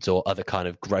reeds or other kind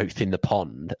of growth in the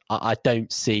pond. I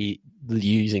don't see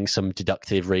using some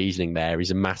deductive reasoning there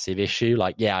is a massive issue.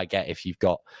 Like, yeah, I get if you've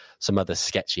got some other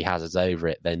sketchy hazards over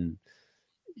it, then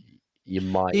you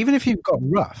might. Even if you've got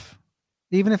rough,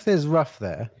 even if there's rough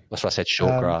there. That's why I said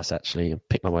short grass, actually.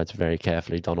 Pick my words very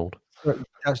carefully, Donald.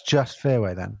 That's just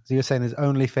fairway then. So you're saying there's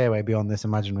only fairway beyond this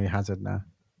imaginary hazard now?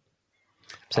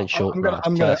 I'm saying short grass.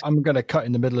 I'm going to cut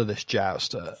in the middle of this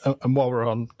joust. And while we're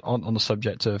on the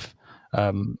subject of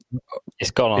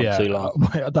it's gone on too long.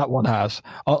 That one has.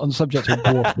 On the subject of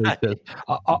water features,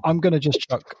 I'm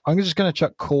just going to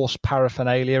chuck coarse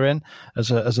paraphernalia in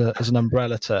as an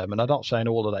umbrella term, and I'm not saying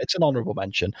all of that. It's an honourable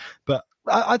mention, but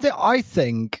I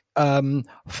think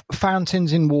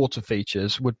fountains in water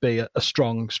features would be a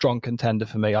strong contender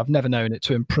for me. I've never known it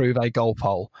to improve a golf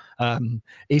hole.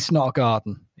 It's not a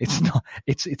garden.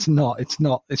 It's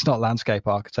not landscape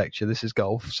architecture. This is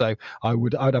golf. So I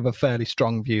would have a fairly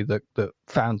strong view that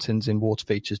fountains in water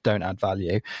features don't add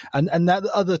value, and that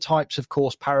other types of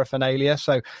course paraphernalia.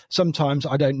 So sometimes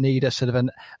I don't need a sort of an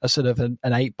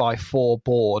 8x4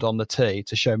 board on the tee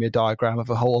to show me a diagram of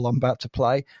a hole I'm about to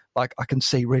play. Like I can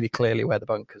see really clearly where the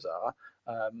bunkers are.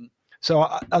 So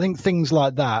I think things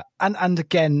like that. And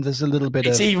again, there's a little bit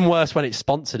It's even worse when it's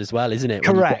sponsored as well, isn't it?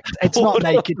 Correct. It's not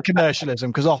naked commercialism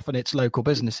because often it's local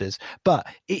businesses, but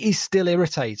it is still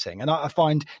irritating. And I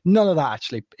find none of that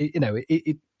actually,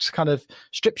 it kind of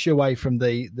strips you away from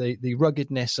the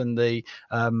ruggedness and the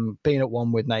being at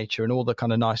one with nature and all the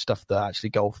kind of nice stuff that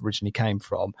actually golf originally came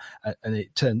from. And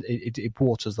it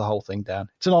waters the whole thing down.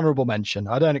 It's an honourable mention.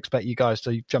 I don't expect you guys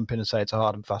to jump in and say it's a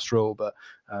hard and fast rule, but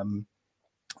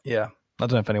yeah, I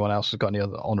don't know if anyone else has got any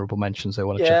other honourable mentions they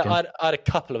want to check in. I had a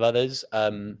couple of others.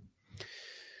 Putting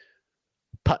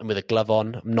with a glove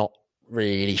on, I'm not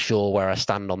really sure where I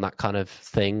stand on that kind of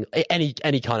thing. Any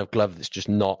kind of glove that's just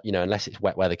not, unless it's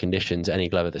wet weather conditions, any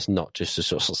glove that's not just a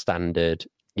sort of standard,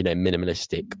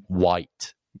 minimalistic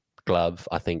white glove,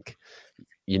 I think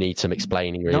you need some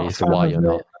explaining really as to why you're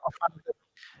not.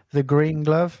 The green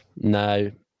glove?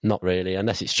 No. Not really,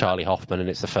 unless it's Charlie Hoffman and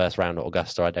it's the first round at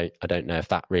Augusta. I don't know if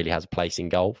that really has a place in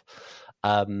golf.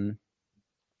 And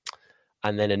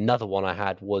then another one I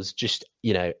had was just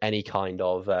any kind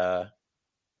of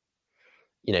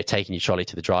taking your trolley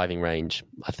to the driving range,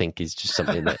 I think is just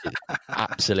something that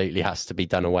absolutely has to be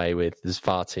done away with. There's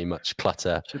far too much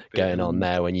clutter going on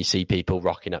there when you see people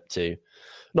rocking up to,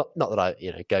 not that I,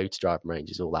 go to driving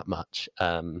ranges all that much.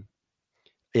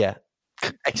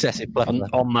 Excessive clutter.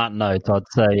 On that note,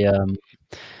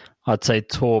 I'd say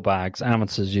tour bags,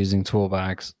 amateurs using tour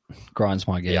bags grinds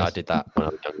my gears. Yeah, I did that when I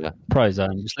was younger. Pros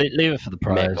don't. Just leave it for the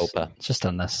pros. It's just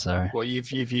unnecessary. Well,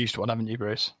 you've used one, haven't you,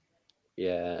 Bruce?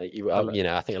 Yeah,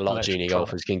 I think a lot of junior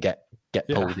golfers can get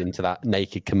pulled into that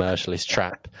naked commercialist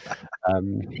trap. I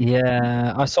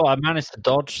managed to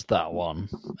dodge that one.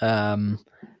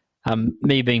 And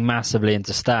me being massively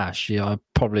into stash, I'd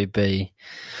probably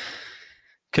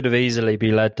could have easily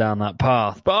be led down that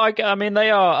path. But I mean,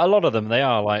 they are, a lot of them, they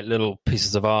are like little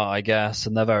pieces of art, I guess,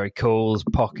 and they're very cool. There's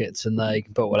pockets in there, you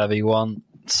can put whatever you want.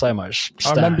 So much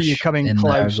stash. I remember you coming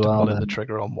close to pulling the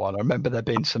trigger on one. I remember there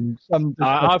being some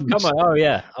I've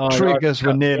come, triggers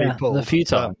were nearly pulled a few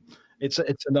times. It's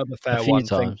another fair a few one.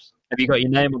 Times. Have you got your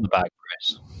name on the bag,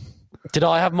 Bruce? Did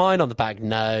I have mine on the bag?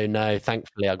 No.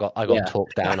 Thankfully, I got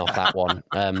talked down off that one.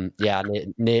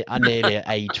 Nearly at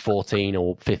age 14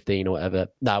 or 15 or whatever.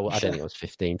 No, I don't think I was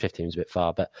 15. 15 was a bit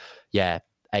far, but yeah,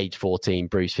 age 14.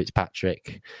 Bruce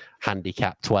Fitzpatrick,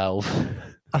 handicap 12.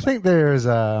 I think there's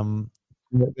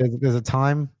a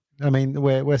time. I mean,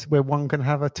 where one can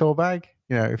have a tour bag.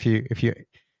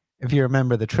 If you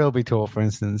remember the Trilby Tour, for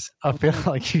instance, I feel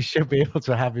like you should be able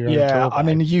to have your own tour bag. I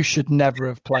mean, you should never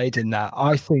have played in that.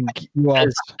 I think you are.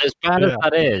 As bad as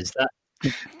that is,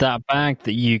 that bag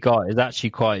that you got is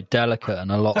actually quite delicate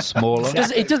and a lot smaller.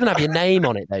 It doesn't have your name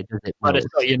on it, though, does it? But it's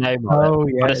got your name on it. Oh,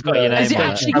 yeah. But it's got your name Has it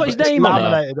on actually it. got his name on it?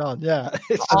 Laminated on, yeah.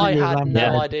 I had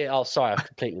no idea. Oh, sorry, I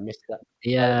completely missed that.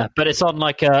 Yeah, but it's on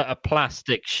like a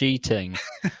plastic sheeting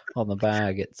on the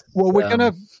bag. Well,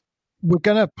 we're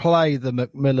gonna play the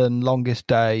Macmillan Longest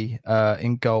Day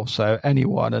in golf. So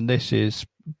anyone, and this is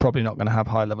probably not going to have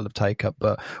high level of take up,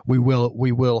 but we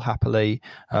will happily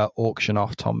auction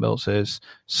off Tom Mills's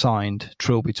signed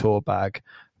Trilby Tour bag.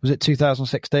 Was it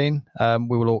 2016?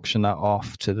 We will auction that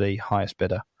off to the highest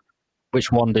bidder.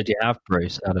 Which one did you have,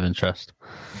 Bruce? Out of interest.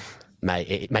 Mate,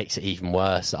 it makes it even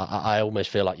worse. I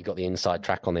almost feel like you've got the inside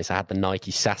track on this. I had the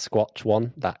Nike Sasquatch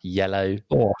one, that yellow,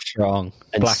 strong,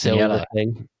 and black silver and yellow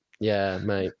thing. Yeah,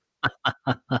 mate.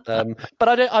 But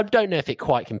I don't know if it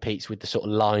quite competes with the sort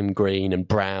of lime green and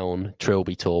brown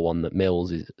Trilby Tour one that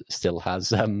Mills still has.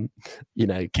 Kicking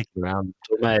around.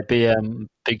 Mate, be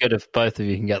good if both of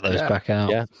you can get those back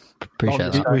out. Yeah,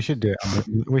 appreciate that. We should do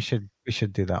it. We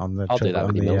should do that on the. I'll do that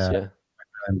with you, Mills. Yeah.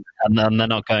 And then they're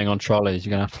not going on trolleys.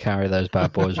 You're going to have to carry those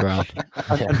bad boys around.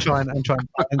 and try and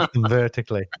balance them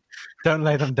vertically. Don't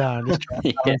lay them down. Just try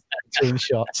and balance between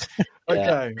shots.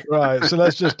 Okay, right. So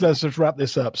let's just wrap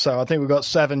this up. So I think we've got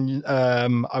 7.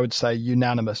 I would say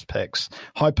unanimous picks.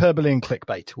 Hyperbole and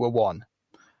clickbait were 1.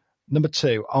 Number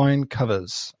 2, iron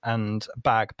covers and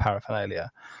bag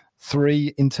paraphernalia.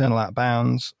 3, internal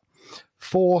outbounds.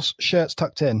 4, shirts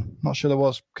tucked in. Not sure there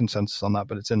was consensus on that,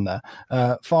 but it's in there.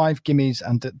 5, gimmies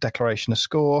and declaration of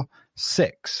score.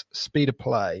 6, speed of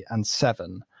play, and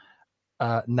 7,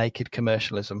 naked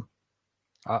commercialism.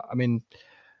 I mean,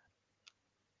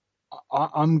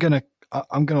 I'm gonna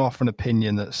offer an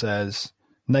opinion that says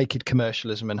naked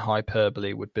commercialism and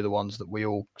hyperbole would be the ones that we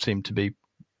all seem to be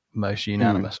most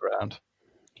unanimous around.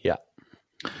 Yeah,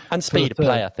 and speed of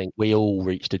play. I think we all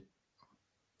reached a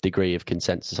degree of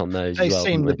consensus on those. They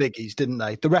seemed the biggies, didn't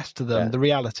they? The rest of them, the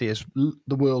reality is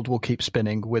the world will keep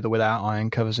spinning with or without iron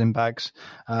covers in bags.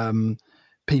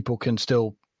 People can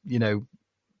still,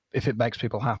 if it makes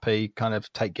people happy, kind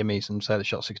of take gimmies and say they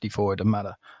shot 64, it doesn't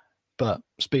matter. But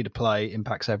speed of play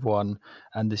impacts everyone,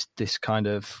 and this kind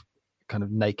of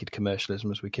naked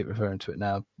commercialism, as we keep referring to it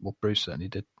now, well, Bruce certainly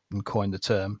did and coined the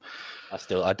term.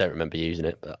 I don't remember using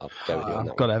it, but I'll go with you on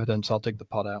that. I've got evidence. I'll dig the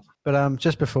pod out. But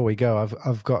just before we go,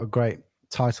 I've got a great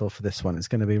title for this one. It's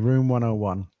going to be Room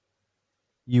 101.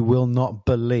 You will not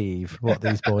believe what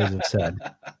these boys have said.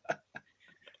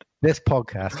 This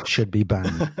podcast should be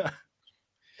banned.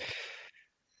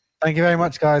 Thank you very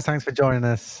much, guys. Thanks for joining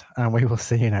us, and we will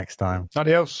see you next time.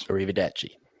 Adios. Arrivederci.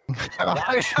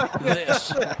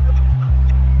 This